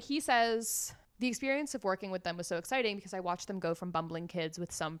 But he says the experience of working with them was so exciting because I watched them go from bumbling kids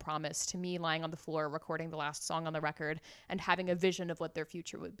with some promise to me lying on the floor recording the last song on the record and having a vision of what their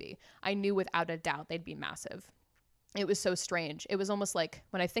future would be. I knew without a doubt they'd be massive. It was so strange. It was almost like,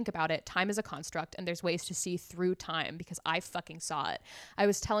 when I think about it, time is a construct and there's ways to see through time, because I fucking saw it. I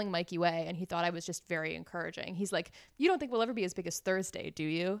was telling Mikey Way and he thought I was just very encouraging. He's like, you don't think we'll ever be as big as Thursday, do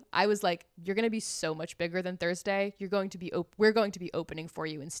you? I was like, you're going to be so much bigger than Thursday. We're going to be opening for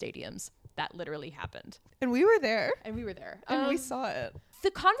you in stadiums. That literally happened. And we were there. And we were there. And we saw it.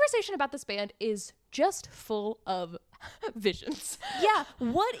 The conversation about this band is just full of visions. Yeah.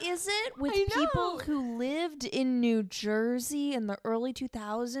 What is it with I know. people who lived in New Jersey in the early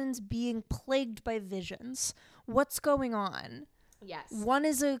 2000s being plagued by visions? What's going on? Yes. One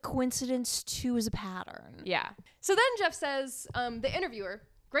is a coincidence, two is a pattern. Yeah. So then Jeff says, the interviewer,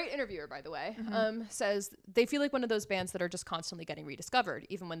 great interviewer, by the way, says they feel like one of those bands that are just constantly getting rediscovered.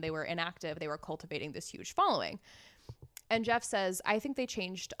 Even when they were inactive, they were cultivating this huge following. And Jeff says, I think they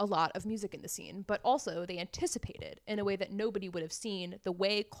changed a lot of music in the scene, but also they anticipated, in a way that nobody would have seen, the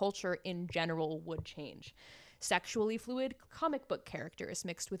way culture in general would change. Sexually fluid comic book characters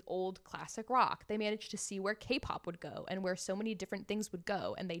mixed with old classic rock. They managed to see where K-pop would go and where so many different things would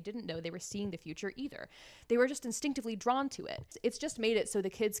go, and they didn't know they were seeing the future either. They were just instinctively drawn to it. It's just made it so the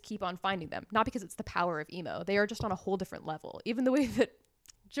kids keep on finding them, not because it's the power of emo. They are just on a whole different level. Even the way that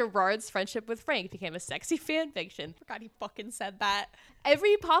Gerard's friendship with Frank became a sexy fan fiction. Forgot he fucking said that.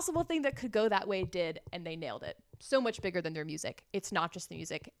 Every possible thing that could go that way did, and they nailed it. So much bigger than their music. It's not just the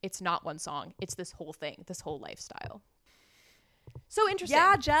music. It's not one song. It's this whole thing, this whole lifestyle. So interesting.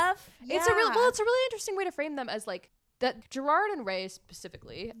 Yeah, Jeff. Yeah. It's a really interesting way to frame them, as like that Gerard and Ray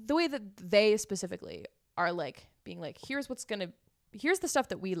specifically, the way that they specifically are like being like, here's the stuff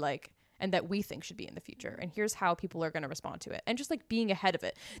that we like and that we think should be in the future, and here's how people are going to respond to it, and just like being ahead of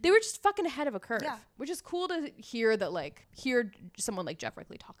it. They were just fucking ahead of a curve, which is cool to hear someone like Jeff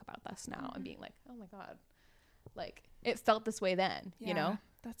Rickley talk about this now and being like, oh my God, like it felt this way then, you know?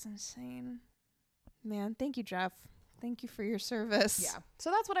 That's insane. Man, thank you, Jeff. Thank you for your service. Yeah.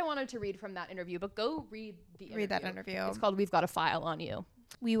 So that's what I wanted to read from that interview, but go read the interview. Read that interview. It's called We've Got a File on You.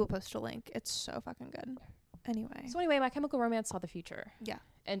 We will post a link. It's so fucking good. Anyway. So anyway, My Chemical Romance saw the future. Yeah.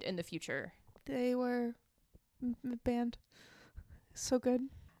 And in the future, they were a band. So good.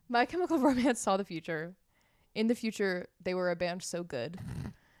 My Chemical Romance saw the future. In the future, they were a band so good.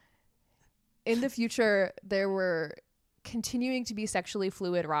 In the future, there were continuing to be sexually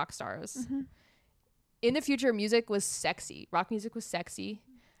fluid rock stars. Mm-hmm. In the future, music was sexy. Rock music was sexy.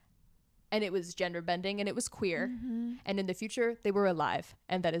 And it was gender bending and it was queer. Mm-hmm. And in the future, they were alive.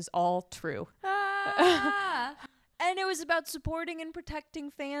 And that is all true. And it was about supporting and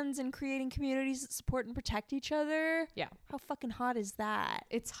protecting fans and creating communities that support and protect each other. Yeah. How fucking hot is that?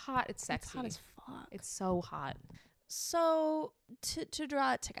 It's hot. It's sexy. It's hot as fuck. It's so hot. So, to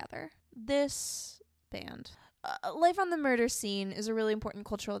draw it together, this band, Life on the Murder Scene, is a really important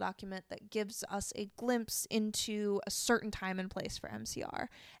cultural document that gives us a glimpse into a certain time and place for MCR.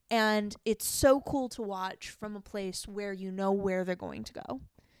 And it's so cool to watch from a place where you know where they're going to go.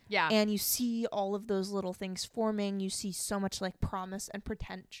 Yeah. And you see all of those little things forming. You see so much like promise and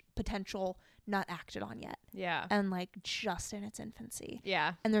potential not acted on yet. Yeah. And like just in its infancy.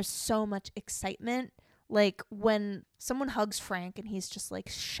 Yeah. And there's so much excitement. Like when someone hugs Frank and he's just like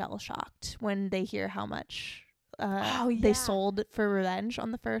shell shocked when they hear how much they sold for Revenge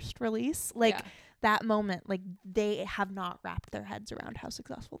on the first release. Like that moment, like they have not wrapped their heads around how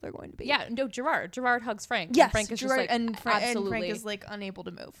successful they're going to be. Yeah, no, Gerard hugs Frank. Yes, and Frank is Gerard, just like, and Frank is like unable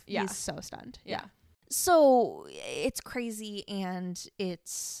to move. Yeah. He's so stunned. Yeah. So it's crazy, and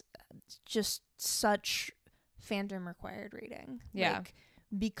it's just such fandom required reading. Yeah. Like,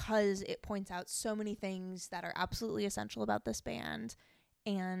 because it points out so many things that are absolutely essential about this band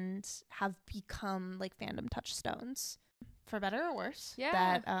and have become like fandom touchstones, for better or worse.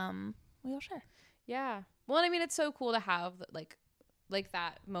 Yeah. That we all share. Yeah. Well, and I mean, it's so cool to have like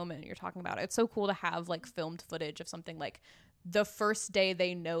that moment you're talking about. It's so cool to have like filmed footage of something like the first day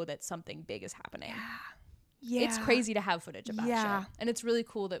they know that something big is happening. Yeah. It's crazy to have footage of that shit. And it's really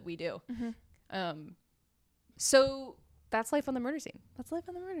cool that we do. Mm-hmm. So that's Life on the Murder Scene. That's Life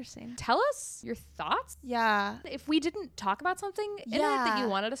on the Murder Scene. Tell us your thoughts. Yeah. If we didn't talk about something in it that you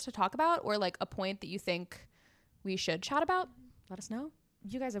wanted us to talk about, or like a point that you think we should chat about, let us know.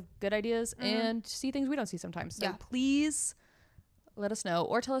 You guys have good ideas and see things we don't see sometimes. So please let us know,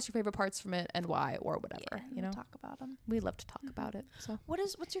 or tell us your favorite parts from it and why, or whatever. Yeah, you know, we'll talk about them. We love to talk about it. So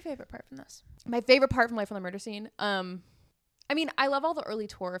what's your favorite part from this? My favorite part from Life on the Murder Scene. I mean, I love all the early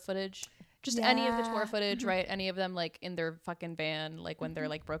tour footage. Just any of the tour footage, right? Any of them like in their fucking van, like when they're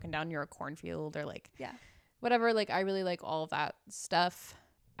like broken down near a cornfield, or like whatever. Like I really like all of that stuff.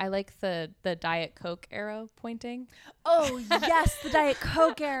 I like the Diet Coke arrow pointing. Oh yes, the Diet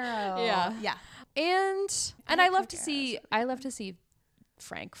Coke arrow. Yeah. And I love to see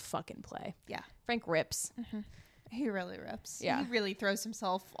Frank fucking play. Yeah. Frank rips. Mm-hmm. He really rips. Yeah. He really throws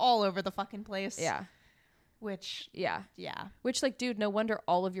himself all over the fucking place. Yeah. Which, yeah. Yeah. Which, like, dude, no wonder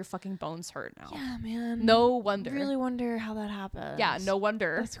all of your fucking bones hurt now. Yeah, man. No wonder. Really wonder how that happened. Yeah, no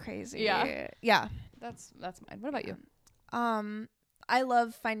wonder. That's crazy. Yeah. Yeah. That's mine. What about you? I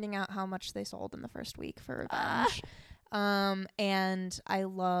love finding out how much they sold in the first week for Revenge. And I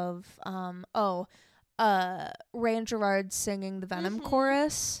love Ray and Gerard singing the Venom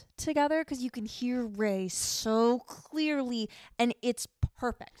chorus together, because you can hear Ray so clearly, and it's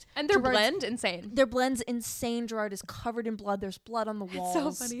perfect. And their Gerard's blend insane. Their blend's insane. Gerard is covered in blood. There's blood on the walls.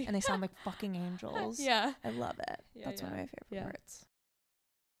 It's so funny. And they sound like fucking angels. Yeah. I love it. Yeah, That's one of my favorite Yeah. parts.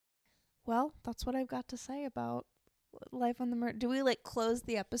 Well, that's what I've got to say about Life on the Murder. Do we like close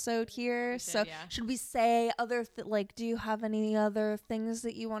the episode here? Should we say other do you have any other things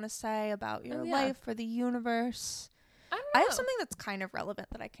that you want to say about your life or the universe? I have something that's kind of relevant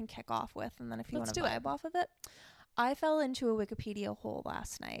that I can kick off with, and then if you want to vibe off of it. I fell into a Wikipedia hole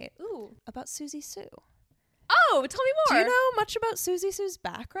last night. Ooh. About Susie Sue. Oh, tell me more. Do you know much about Susie Sue's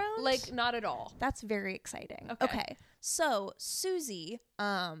background? Like, not at all. That's very exciting. Okay. So Susie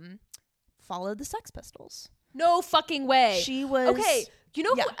followed the Sex Pistols. No fucking way. She was... Okay, you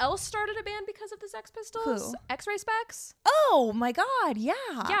know who else started a band because of the Sex Pistols? Who? X-Ray Specs? Oh my god, yeah.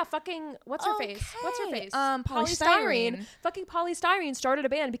 Yeah, fucking... What's her face? Polystyrene. Fucking Polystyrene started a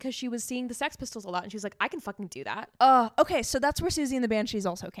band because she was seeing the Sex Pistols a lot, and she was like, I can fucking do that. Okay, so that's where Susie and the Banshees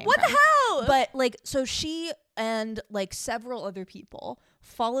also came from. What the hell? But, like, so she and, like, several other people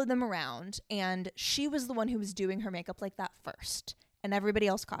followed them around, and she was the one who was doing her makeup like that first. And everybody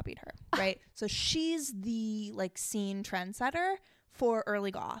else copied her, right? So she's the, like, scene trendsetter for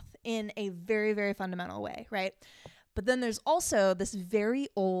early goth in a very, very fundamental way, right? But then there's also this very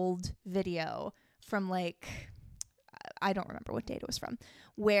old video from, like, I don't remember what date it was from,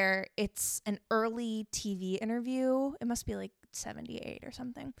 where it's an early TV interview. It must be, like, 78 or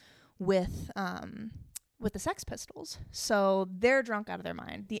something with the Sex Pistols. So they're drunk out of their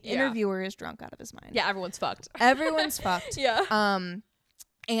mind. The interviewer is drunk out of his mind. Yeah, everyone's fucked. Everyone's fucked. Yeah.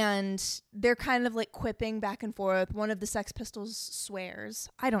 And they're kind of like quipping back and forth. One of the Sex Pistols swears.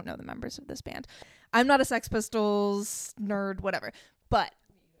 I don't know the members of this band. I'm not a Sex Pistols nerd, whatever. But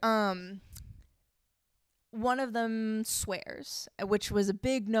one of them swears, which was a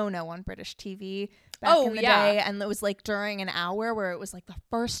big no-no on British TV back in the day. And it was like during an hour where it was like the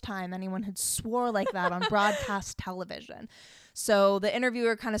first time anyone had swore like that on broadcast television. So the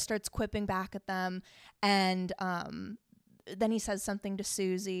interviewer kind of starts quipping back at them, and then he says something to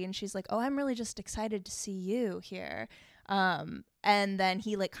Susie, and she's like, oh, I'm really just excited to see you here. And then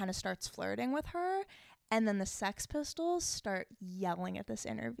he like kind of starts flirting with her. And then the Sex Pistols start yelling at this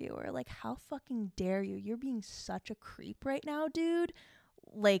interviewer, like, how fucking dare you? You're being such a creep right now, dude.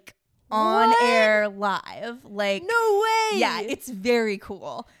 Like, on air live. Like, no way. Yeah, it's very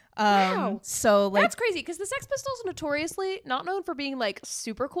cool. Wow. So, like, that's crazy, because the Sex Pistols notoriously not known for being, like,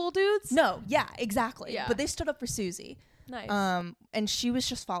 super cool dudes. No, yeah, exactly. Yeah. But they stood up for Susie. Nice. And she was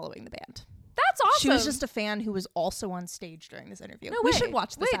just folling the band. That's awesome. She was just a fan who was also on stage during this interview. No we way. should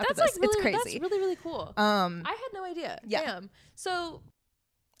watch this after that's this. Like really, it's crazy. That's really, really cool. I had no idea. Yeah. Damn. So,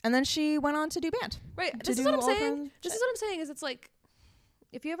 and then she went on to do band. Right. This is what I'm saying. This is what I'm saying is it's like,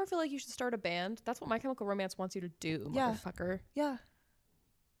 if you ever feel like you should start a band, that's what My Chemical Romance wants you to do, motherfucker. Yeah.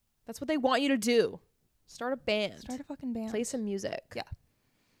 That's what they want you to do. Start a band. Start a fucking band. Play some music. Yeah.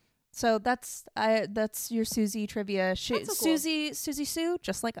 So that's your Susie trivia. So cool. Susie Sue,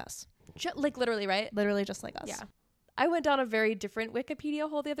 just like us. Like literally, right? Literally just like us. Yeah. I went down a very different Wikipedia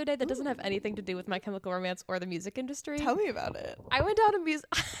hole the other day that doesn't have anything to do with My Chemical Romance or the music industry. Tell me about it. I went down a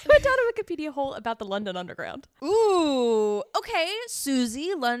Wikipedia hole about the London Underground. Ooh. Okay.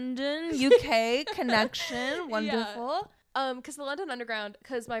 Susie, London, UK connection. Wonderful. Because the London Underground,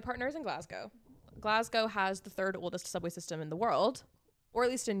 because my partner is in Glasgow. Glasgow has the third oldest subway system in the world, or at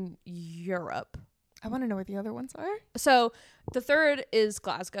least in Europe. I want to know where the other ones are. So the third is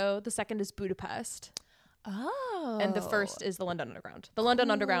Glasgow. The second is Budapest. Oh. And the first is the London Underground. The London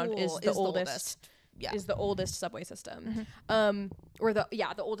Underground is the oldest. Yeah. Is the oldest subway system. Or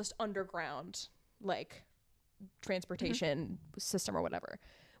the oldest underground like transportation system or whatever.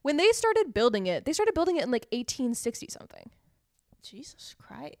 When they started building it in like 1860 something. Jesus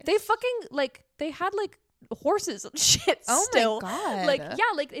Christ. They fucking like they had like horses and shit Oh still. my God. Like, yeah,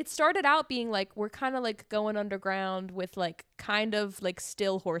 like it started out being like, we're kind of like going underground with like kind of like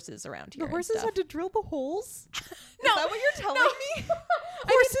still horses around here. The horses had to drill the holes? No, Is that what you're telling me? I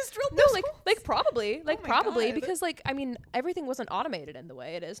Horses drilled No, those like holes? like probably, like Oh my probably God. because like I mean everything wasn't automated in the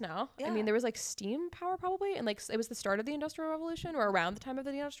way it is now. I Yeah. mean there was like steam power probably, and like it was the start of the Industrial Revolution or around the time of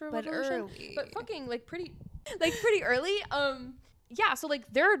the Industrial But Revolution. early. But fucking like pretty early. Yeah, so like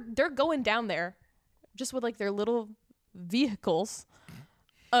they're going down there just with like their little vehicles.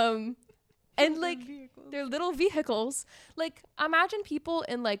 And like their little vehicles. Like imagine people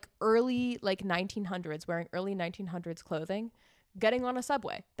in like early like 1900s wearing early 1900s clothing getting on a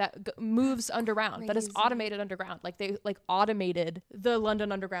subway that moves underground, that is Crazy. automated underground. Like they like automated the London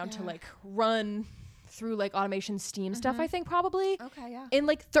Underground to like run through like automation steam stuff, I think probably Okay, yeah. in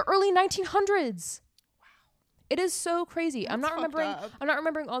like the early 1900s. Wow. It is so crazy. I'm not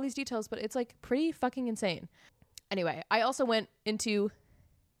remembering all these details, but it's like pretty fucking insane. Anyway, I also went into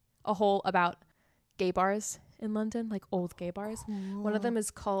a hole about gay bars in London, like old gay bars. Cool. One of them is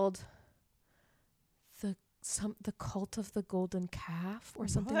called the Cult of the Golden Calf or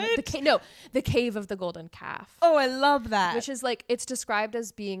something. What? The Cave of the Golden Calf. Oh, I love that. Which is like, it's described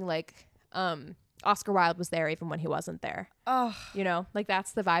as being like Oscar Wilde was there even when he wasn't there. Oh. You know, like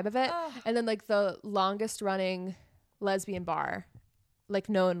that's the vibe of it. Oh. And then like the longest running lesbian bar, like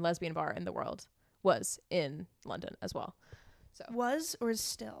known lesbian bar in the world, was in London as well. So Was or is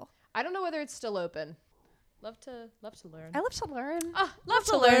still? I don't know whether it's still open. Love to learn. I love to learn. Love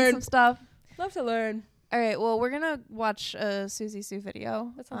to learn some stuff. Love to learn. All right, well, we're going to watch a Susie Sue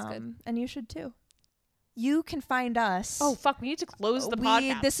video. That sounds good. And you should too. You can find us. Oh fuck, we need to close the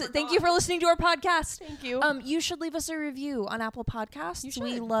podcast. Thank you for listening to our podcast. Thank you. You should leave us a review on Apple Podcasts. You should.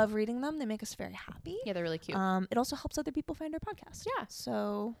 We love reading them. They make us very happy. Yeah, they're really cute. It also helps other people find our podcast. Yeah.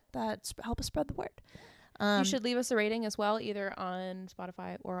 So that help us spread the word. You should leave us a rating as well, either on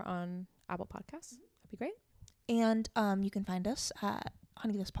Spotify or on Apple Podcasts. That'd be great. And you can find us at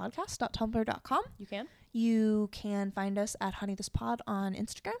honeythispodcast.tumblr.com. You can. You can find us at honeythispod on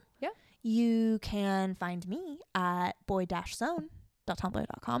Instagram. Yeah. You can find me at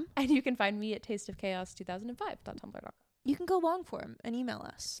boy-zone.tumblr.com. And you can find me at tasteofchaos2005.tumblr.com. You can go long form and email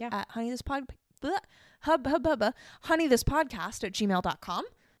us at honeythispodcast at gmail.com.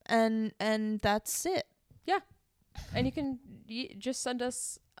 And that's it. Yeah. And you can just send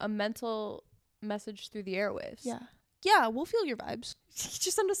us a mental message through the airwaves. Yeah. Yeah, we'll feel your vibes.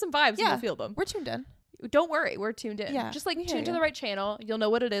 Just send us some vibes and we'll feel them. We're tuned in. Don't worry, we're tuned in. Yeah, just like we hear tune to you. the right channel. You'll know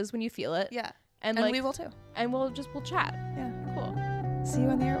what it is when you feel it. Yeah. And And like we will too. and we'll chat. Yeah. Cool. See you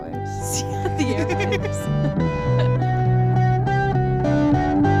on the airwaves. See you on the airwaves.